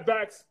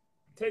setbacks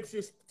takes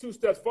you 2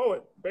 steps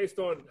forward based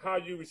on how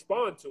you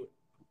respond to it.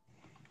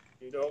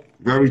 You know?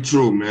 Very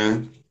true,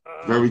 man.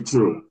 Very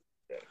true.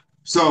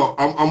 So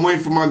I'm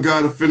waiting for my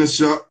guy to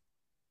finish up.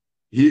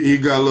 He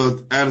got a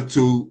little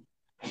attitude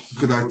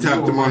because I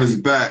tapped him on his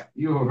back.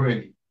 You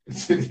already.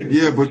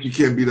 Yeah, but you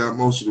can't be that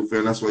emotional,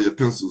 fan. That's why your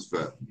pencil's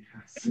fat.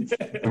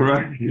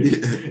 Right?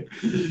 Yeah.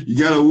 You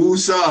got to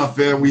woo-saw,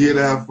 fam. We here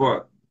to have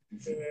fun.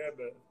 Yeah,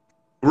 man.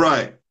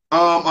 Right.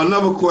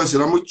 Another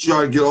question. I'm going to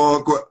try to get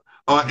on.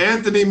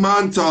 Anthony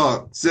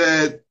Montag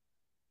said,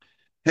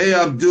 Hey,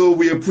 Abdul,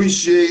 we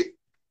appreciate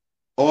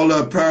all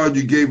the apparel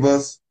you gave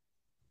us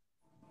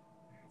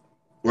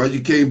while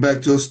you came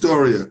back to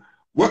Astoria.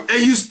 What?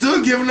 And you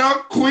still giving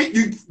out Queen?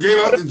 You gave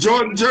out the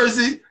Jordan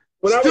jersey?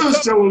 Still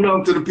showing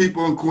up to the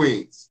people in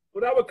Queens.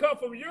 When I would come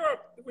from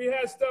Europe, we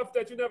had stuff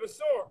that you never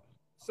saw.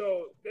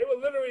 So they would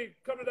literally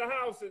come to the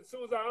house, and as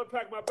soon as I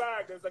unpacked my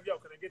bag, they was like, yo,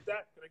 can I get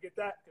that? Can I get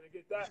that? Can I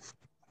get that?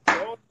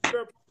 So all the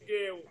European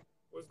gear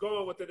was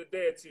gone within a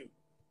day or two.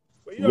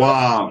 But, you know,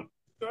 Wow.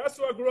 that's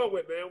what I grew up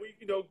with, man. We,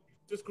 you know,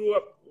 just grew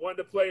up wanting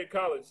to play in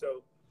college,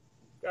 so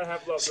gotta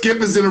have love. Skip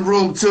is in the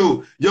room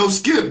too. Yo,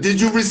 Skip,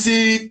 did you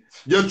receive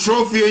your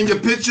trophy and your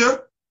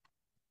picture?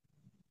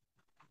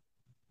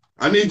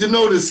 I need to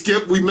know this,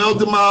 Skip. We mailed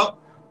them out.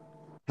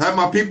 Had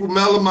my people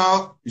mail them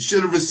out. You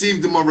should have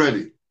received them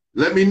already.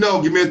 Let me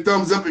know. Give me a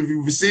thumbs up if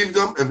you received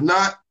them. If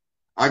not,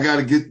 I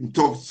gotta get and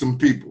talk to some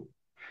people.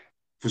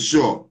 For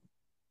sure.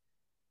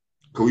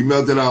 Because we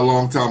mailed it out a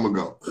long time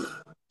ago.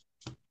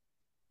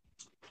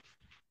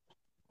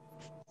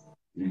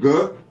 You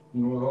good?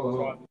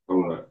 No.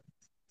 All right.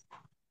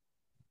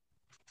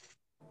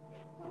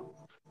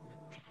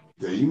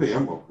 Yeah, you made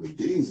I'm up with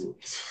diesel.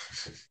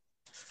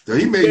 Yeah,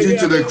 he made you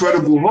to the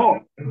Incredible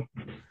Hulk.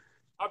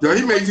 Yeah,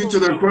 he made you to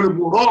the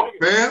Incredible Hulk,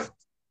 man.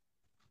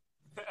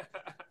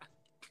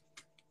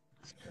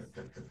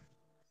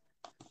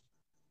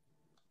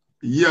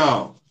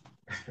 Yo.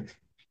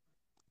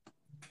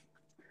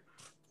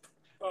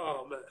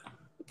 Oh man.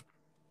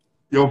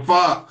 Yo,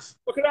 Fox.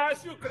 Well, can I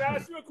ask you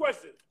a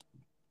question?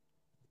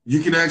 You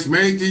can ask me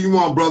anything you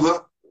want, brother.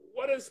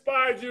 What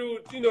inspired you,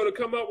 you know, to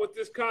come up with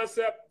this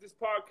concept, this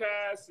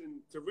podcast, and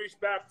to reach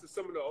back to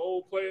some of the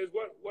old players?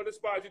 What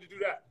inspired you to do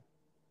that?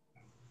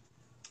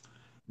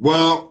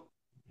 Well,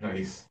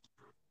 Nice.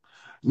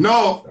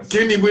 no,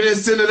 Kenny, we didn't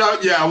send it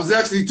out yet. I was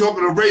actually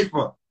talking to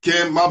Rafa.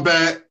 Ken, my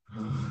bad.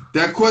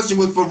 That question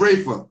was for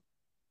Rafa.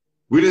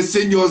 We didn't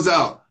send yours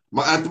out.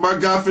 After my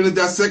guy finished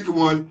that second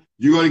one,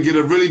 you're going to get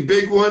a really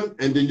big one,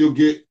 and then you'll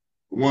get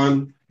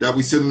one that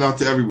we sending out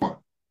to everyone.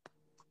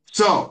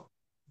 So,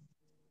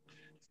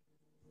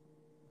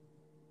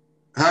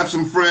 I have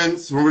some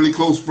friends, some really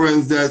close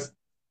friends that's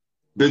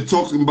been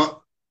talking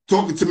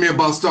to me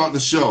about starting a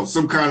show,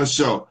 some kind of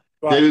show.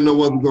 Right. They didn't know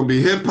whether it was going to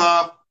be hip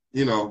hop,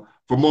 you know,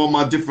 from all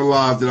my different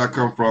lives that I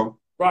come from.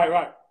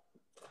 Right.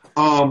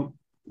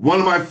 One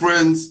of my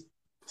friends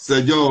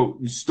said, yo,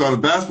 you start a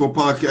basketball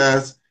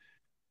podcast.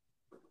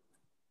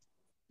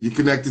 You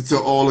connected to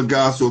all the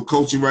guys who are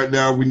coaching right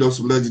now. We know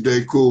some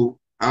legendary cool.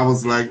 I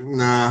was like,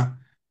 nah,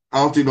 I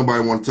don't think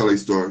nobody want to tell a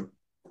story.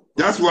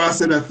 That's what I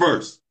said at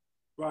first.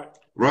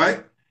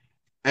 Right?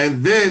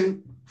 And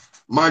then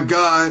my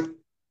guy,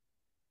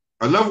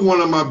 another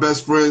one of my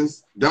best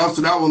friends, that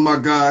was my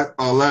guy,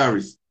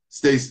 Larry,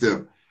 stay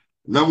still.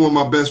 Another one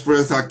of my best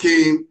friends,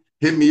 Hakeem,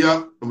 hit me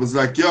up and was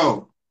like,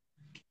 yo,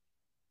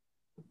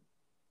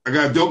 I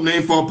got a dope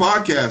name for a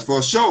podcast, for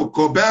a show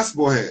called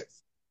Basketball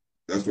Heads.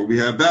 That's what we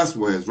have,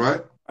 Basketball Heads,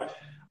 right?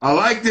 I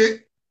liked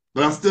it,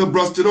 but I still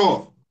brushed it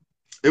off.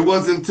 It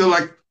wasn't until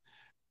like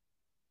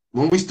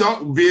when we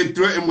started being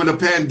threatened with a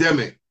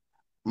pandemic,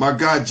 my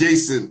guy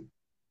Jason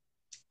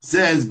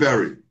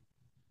Sansbury,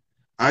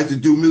 I had to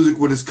do music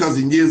with his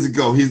cousin years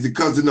ago. He's the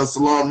cousin of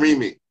Salaam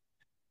Remy.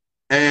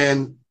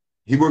 And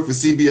he worked for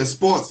CBS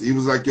Sports. He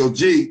was like, yo,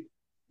 G,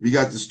 we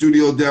got the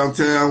studio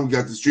downtown. We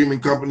got the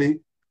streaming company.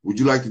 Would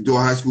you like to do a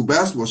high school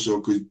basketball show?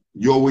 Because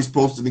you're always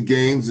posting the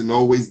games and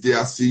always there.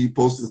 I see you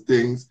posting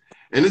things.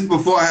 And this is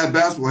before I had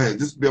Basketball Head.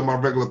 This would be on my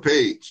regular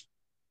page.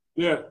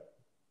 Yeah.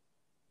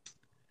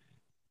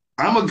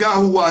 I'm a guy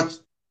who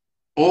watched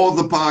all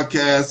the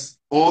podcasts,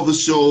 all the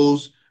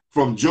shows,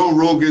 from Joe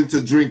Rogan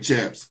to Drink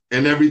Champs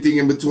and everything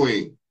in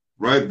between,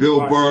 right?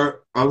 Bill Burr,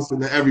 I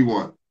listen to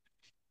everyone.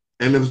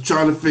 And I was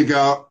trying to figure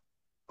out,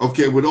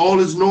 okay, with all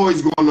this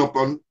noise going up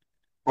on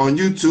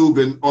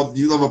YouTube and on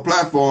these other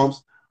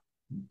platforms,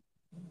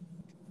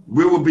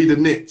 where would be the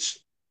niche?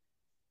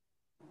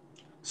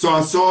 So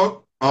I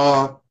saw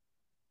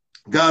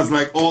guys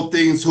like All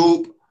Things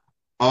Hoop,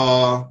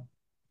 Kyle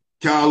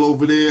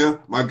over there,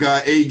 my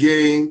guy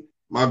A-Game,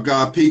 my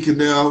guy P.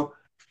 Cannell,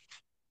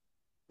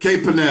 K.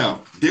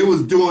 Pennell. They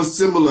was doing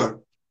similar,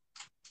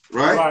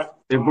 right?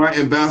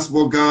 Inviting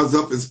basketball guys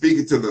up and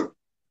speaking to them.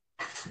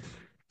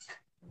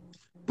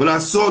 But I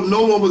saw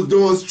no one was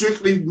doing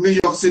strictly New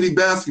York City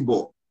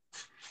basketball.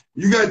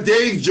 You got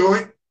Dave's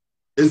joint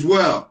as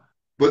well.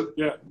 But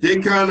they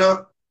kind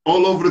of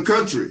all over the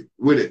country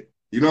with it.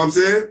 You know what I'm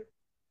saying?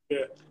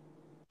 Yeah.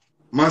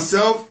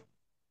 Myself,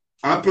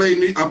 I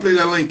played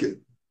at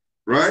Lincoln,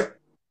 right?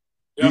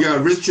 Yep. We got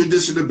a rich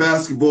tradition of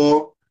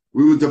basketball.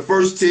 We were the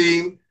first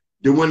team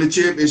to win the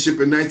championship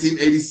in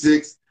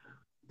 1986,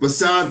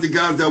 besides the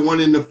guys that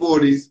won in the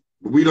 40s.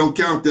 But we don't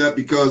count that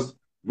because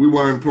we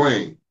weren't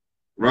playing,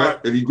 right?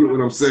 If you get what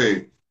I'm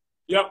saying.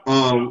 Yep.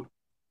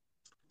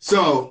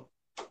 So,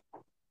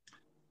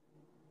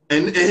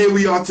 and here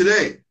we are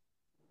today.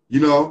 You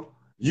know,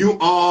 you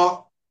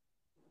are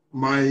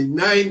my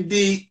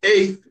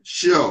 98th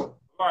show.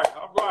 All right.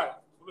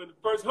 I'm in the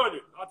first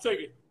 100. I'll take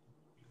it.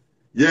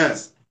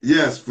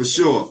 Yes, for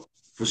sure.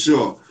 for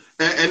sure.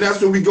 And that's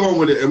where we're going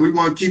with it. And we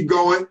want to keep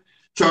going,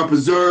 try to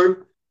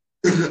preserve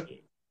the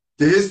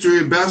history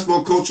of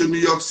basketball culture in New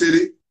York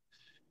City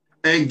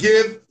and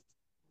give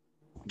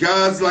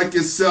guys like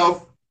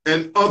yourself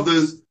and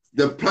others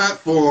the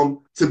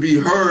platform to be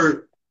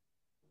heard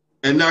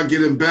and not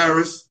get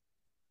embarrassed,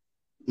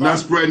 not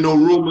spread no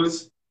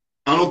rumors.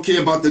 I don't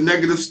care about the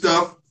negative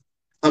stuff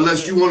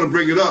unless you want to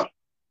bring it up.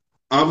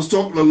 I was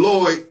talking to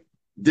Lloyd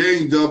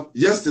Dane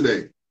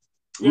yesterday.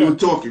 We were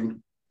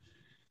talking.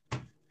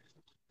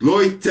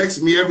 Lloyd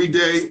texts me every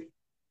day,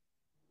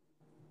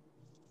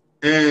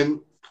 and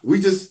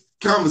we just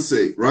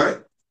conversate, right?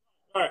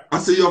 Right. I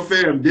say, yo,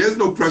 fam, there's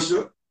no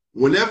pressure.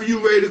 Whenever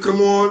you're ready to come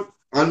on,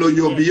 I know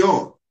you'll be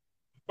on.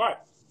 Right.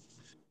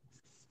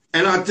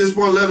 And I just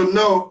want to let them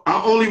know,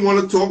 I only want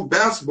to talk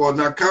basketball,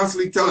 and I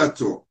constantly tell that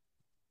to them.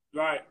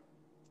 Right.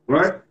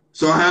 Right?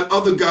 So I had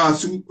other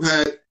guys who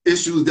had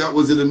issues that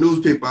was in the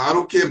newspaper. I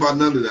don't care about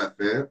none of that,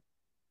 fam.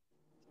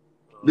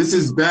 This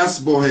is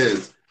basketball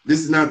heads.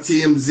 This is not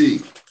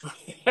TMZ.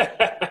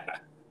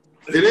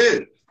 It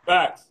is.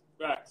 Facts.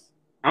 Facts.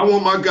 I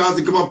want my guys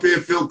to come up here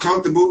and feel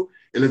comfortable.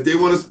 And if they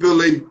want to spill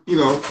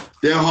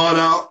their heart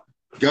out,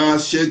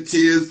 guys shed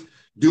tears.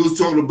 Dudes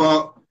talking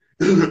about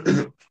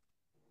being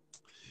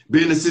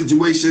in a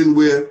situation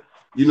where,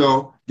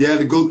 they had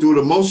to go through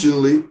it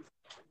emotionally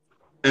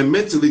and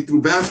mentally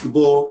through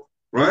basketball,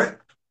 right?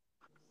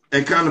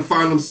 And kind of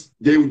find them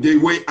they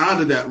way out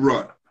of that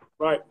rut.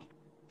 Right.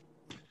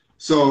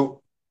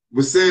 So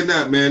we're saying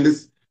that, man,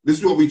 this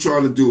is what we're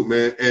trying to do,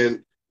 man.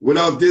 And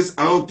without this,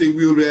 I don't think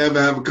we would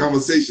ever have a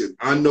conversation.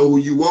 I know who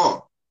you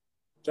are.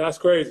 That's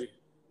crazy.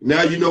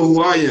 Now you know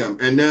who I am,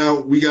 and now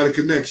we got a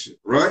connection,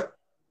 right?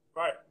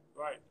 Right.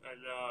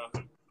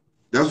 And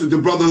that's what the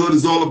brotherhood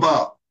is all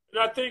about.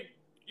 And I think,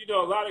 a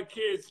lot of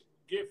kids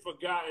get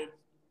forgotten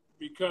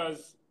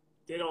because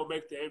they don't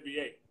make the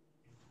NBA.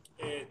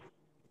 And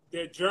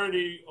their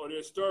journey or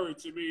their story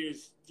to me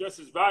is just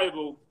as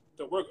valuable.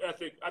 The work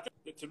ethic, I think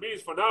that to me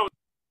is phenomenal.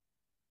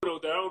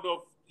 That I don't know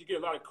if you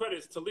get a lot of credit.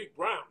 Is Talik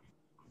Brown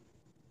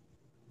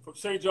from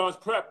St. John's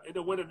Prep and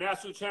to win a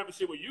national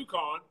championship with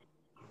UConn.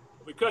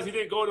 Because he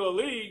didn't go to a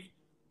league,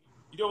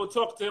 you don't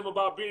talk to him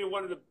about being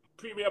one of the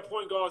premier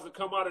point guards that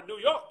come out of New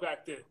York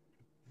back then.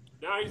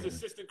 Now he's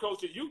assistant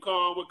coach at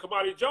UConn with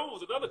Kamari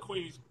Jones, another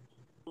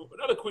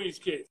Queens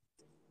kid.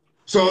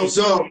 So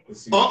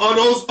are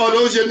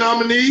those your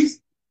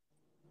nominees?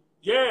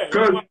 Yeah.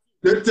 To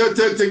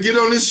get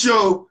on this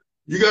show,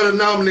 you got to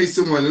nominate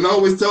someone. And I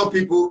always tell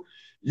people,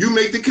 you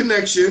make the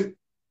connection.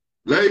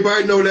 Let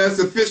everybody know that's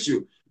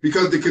official.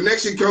 Because the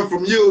connection comes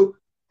from you.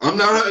 I'm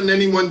not hunting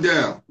anyone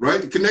down, right?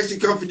 The connection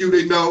comes from you.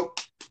 They know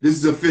this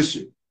is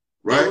official,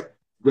 right?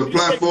 The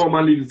platform,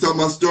 I need to tell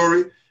my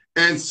story.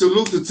 And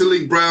salute to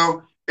Talik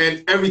Brown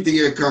and everything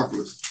he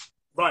accomplished.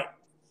 Right.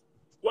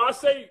 Well, I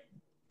say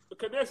the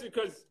connection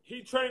because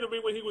he trained with me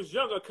when he was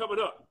younger coming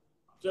up.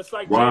 Just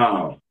like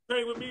wow. He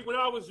trained with me when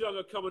I was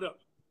younger coming up.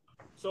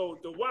 So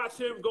to watch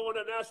him go on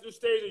the national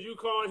stage at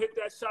UConn, hit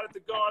that shot at the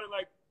Garden,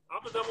 like,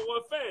 I'm a number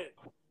one fan.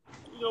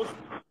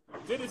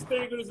 Did his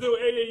thing in his little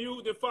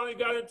AAU, then finally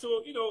got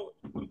into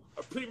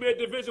a premier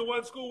Division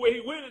I school where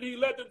he went and he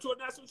led them to a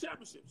national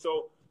championship.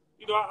 So,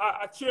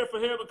 I cheer for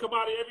him and come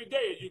out every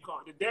day at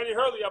UConn. And Danny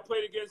Hurley, I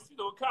played against, in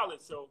college.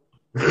 So,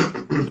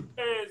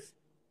 fans.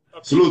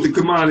 Salute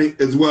to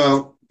Kamani as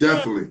well,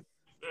 definitely.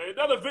 Yeah,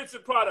 another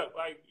Vincent product,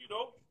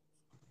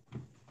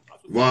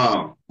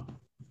 Wow.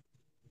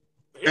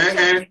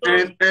 And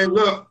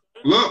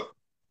look,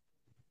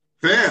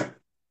 fam.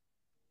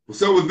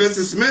 What's up with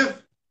Vincent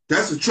Smith?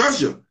 That's a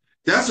treasure.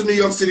 That's a New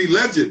York City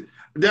legend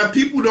that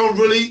people don't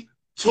really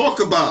talk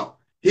about.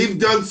 He's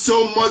done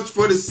so much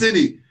for the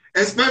city,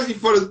 especially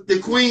for the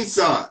Queens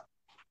side.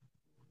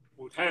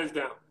 Hands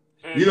down.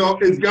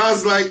 It's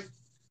guys like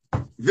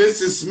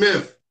Vincent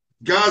Smith,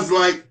 guys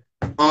like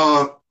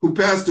who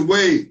passed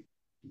away,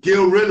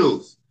 Gil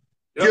Reynolds.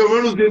 Yep. Gil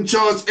Reynolds didn't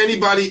charge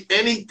anybody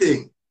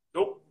anything.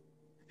 Nope.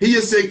 He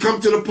just said, come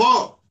to the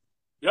park.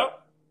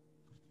 Yep.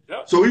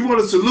 So we want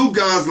to salute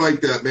guys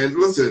like that, man.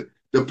 Listen,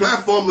 the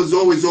platform is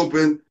always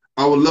open.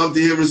 I would love to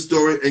hear his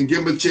story and give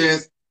him a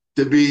chance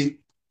to be,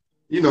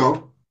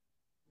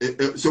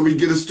 so we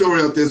get a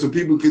story out there so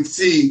people can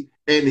see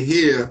and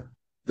hear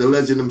the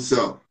legend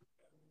himself.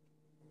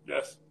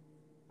 Yes.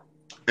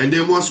 And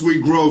then once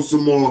we grow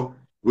some more,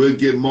 we'll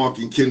get Mark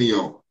and Kenny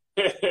on.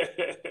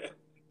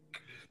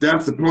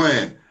 That's the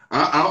plan.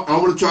 I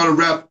want to try to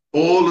wrap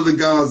all of the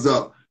guys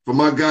up. For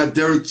my guy,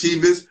 Derek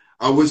Chivas,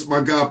 I wish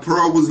my guy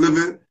Pearl was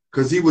living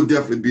because he would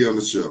definitely be on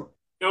the show.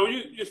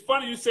 It's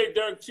funny you say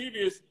Derek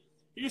Chivas.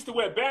 He used to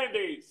wear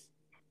Band-Aids.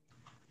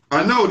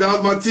 I know. That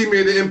was my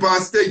teammate at the Empire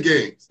State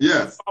Games.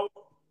 Yes.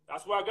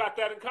 That's why I got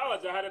that in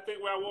college. I had a thing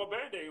where I wore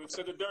Band-Aid. It was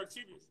because of Derek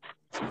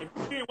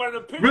Chivas. One of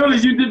them pictures. Really?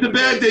 You did the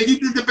Band-Aid. You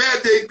did the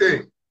Band-Aid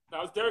thing.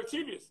 That was Derek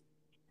Chivas.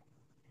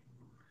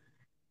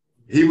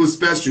 He was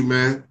special,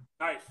 man.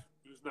 Nice.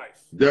 He was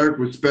nice. Derek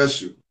was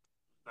special.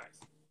 Nice.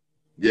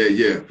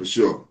 Yeah, for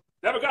sure.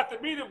 Never got to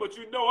meet him, but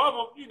you know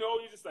of him.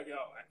 You're just like,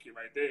 oh, that kid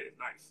right there is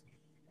nice.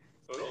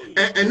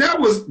 And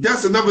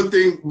that's another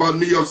thing about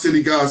New York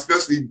City guys,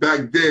 especially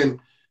back then.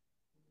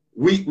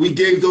 We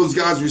gave those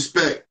guys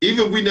respect.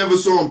 Even if we never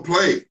saw them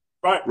play.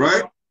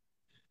 Right?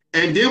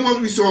 And then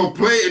when we saw them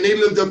play and they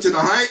lived up to the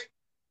hype,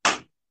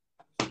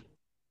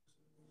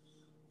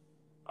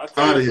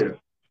 out of here.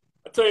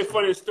 I'll tell you a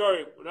funny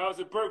story. When I was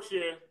at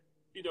Berkshire,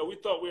 you know, we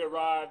thought we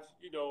arrived,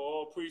 you know,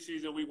 all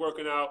preseason, we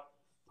working out.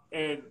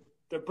 And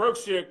the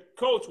Berkshire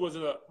coach was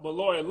a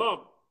Malloy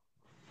alum.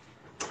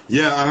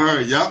 Yeah, I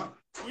heard, yep.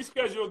 We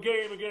scheduled a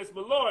game against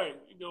Malloy.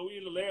 You know, we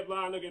in the lab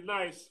line looking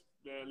nice.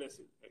 Man,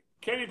 listen,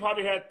 Kenny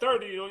probably had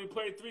 30 and only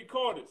played 3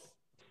 quarters.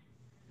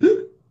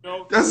 You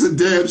know? That's a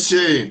damn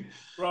shame.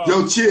 Bro.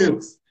 Yo,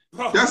 Chips,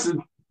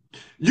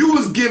 you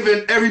was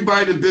giving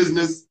everybody the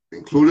business,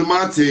 including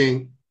my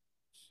team.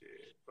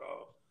 Shit,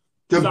 bro.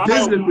 The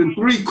business in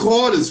 3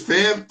 quarters,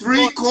 fam.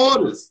 3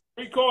 quarters.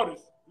 3 quarters.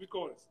 3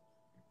 quarters.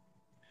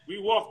 We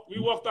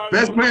walked out.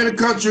 Best player in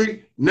the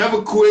country,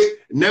 never quit,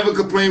 never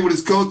complained with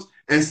his coach,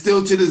 and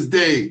still to this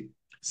day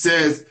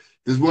says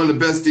this is one of the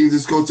best things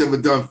this coach ever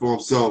done for him.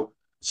 So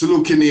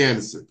salute Kenny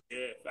Anderson.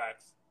 Yeah,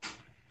 facts.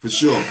 For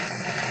sure.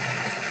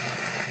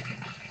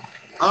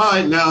 All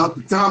right, now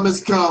the time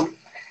has come.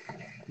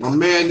 My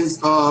man is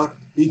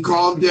he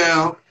calmed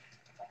down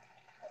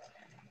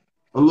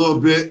a little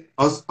bit.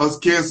 Us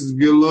cancers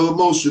get a little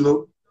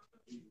emotional.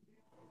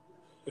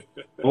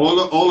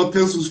 All the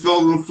pencils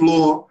fell on the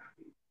floor.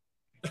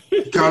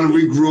 Kind of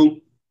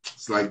regroup.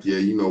 It's like, yeah,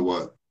 you know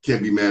what?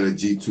 Can't be mad at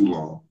G too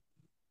long.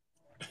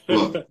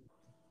 Look,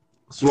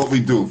 that's what we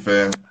do,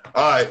 fam.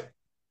 All right.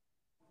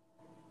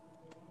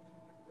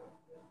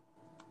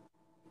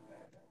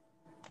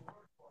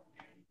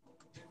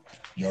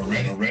 Y'all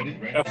ready?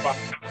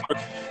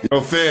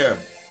 Yo, fam.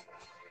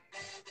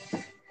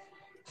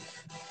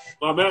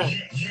 My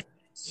man.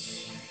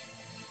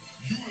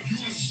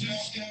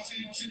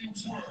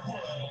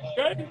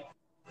 Okay.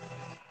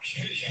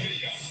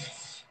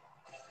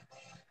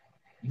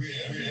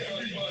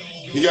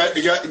 You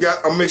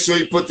got. I'll make sure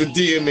you put the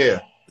D in there.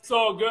 It's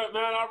all good,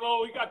 man. I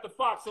roll. We got the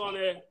Fox on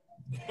there.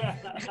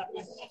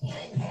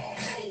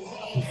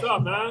 What's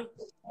up, man?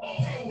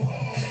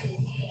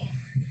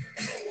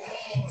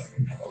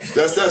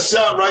 That's that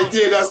shot right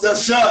there. That's that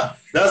shot.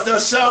 That's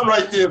that shot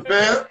right there,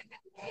 fam.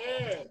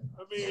 Yeah,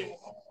 I mean,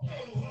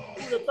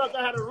 who would have thought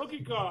I had a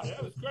rookie card?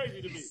 That was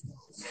crazy to me.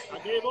 I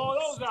gave all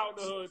those out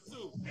in the hood,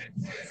 too.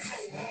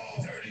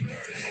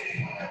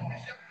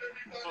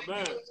 Oh,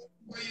 man.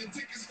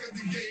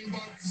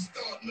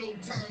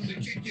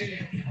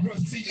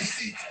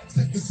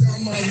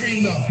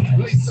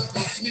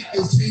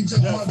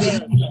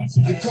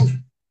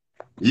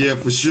 Yeah,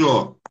 for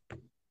sure.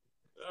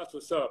 That's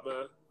what's up,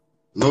 man.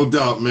 No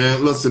doubt,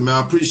 man. Listen, man,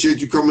 I appreciate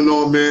you coming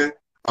on, man.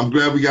 I'm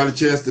glad we got a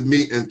chance to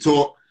meet and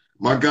talk.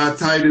 My guy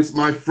Titus,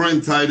 my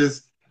friend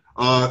Titus,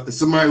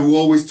 somebody who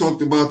always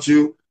talked about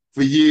you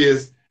for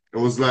years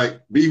and was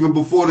like, even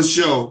before the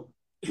show,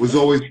 was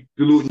always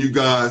saluting you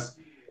guys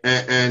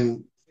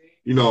and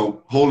you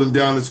know, holding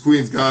down his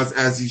Queens guys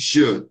as he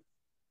should.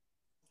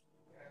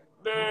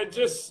 Man,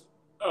 just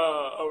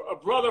a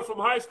brother from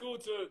high school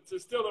to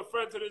still a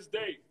friend to this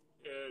day.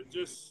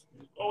 Just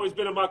always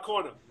been in my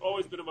corner.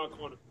 Always been in my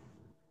corner.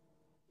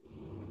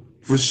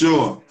 For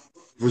sure.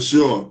 For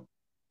sure.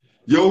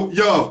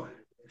 Yo,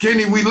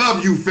 Kenny, we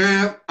love you,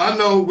 fam. I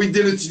know we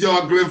did it to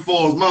y'all, Glen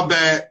Falls. My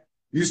bad.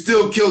 You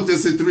still killed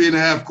this in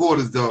 3.5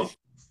 quarters, though.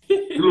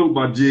 Salute,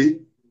 my G.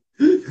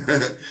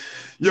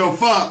 Yo,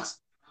 Fox.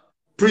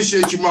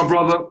 Appreciate you, my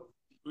brother.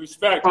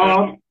 Respect,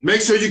 man.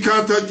 Make sure you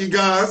contact your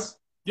guys.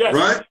 Yes.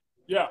 Right?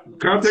 Yeah.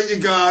 Contact your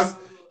guys.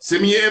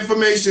 Send me your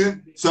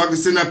information so I can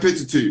send that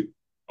picture to you.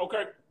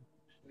 Okay.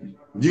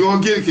 You're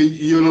going to get it because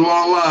you're in a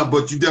long line,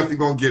 but you definitely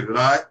going to get it, all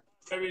right?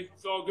 Baby,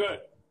 it's all good.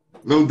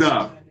 No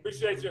doubt.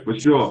 Appreciate you. For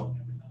sure.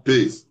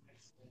 Peace.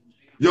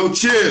 Yo,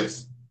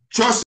 Chips.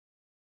 Trust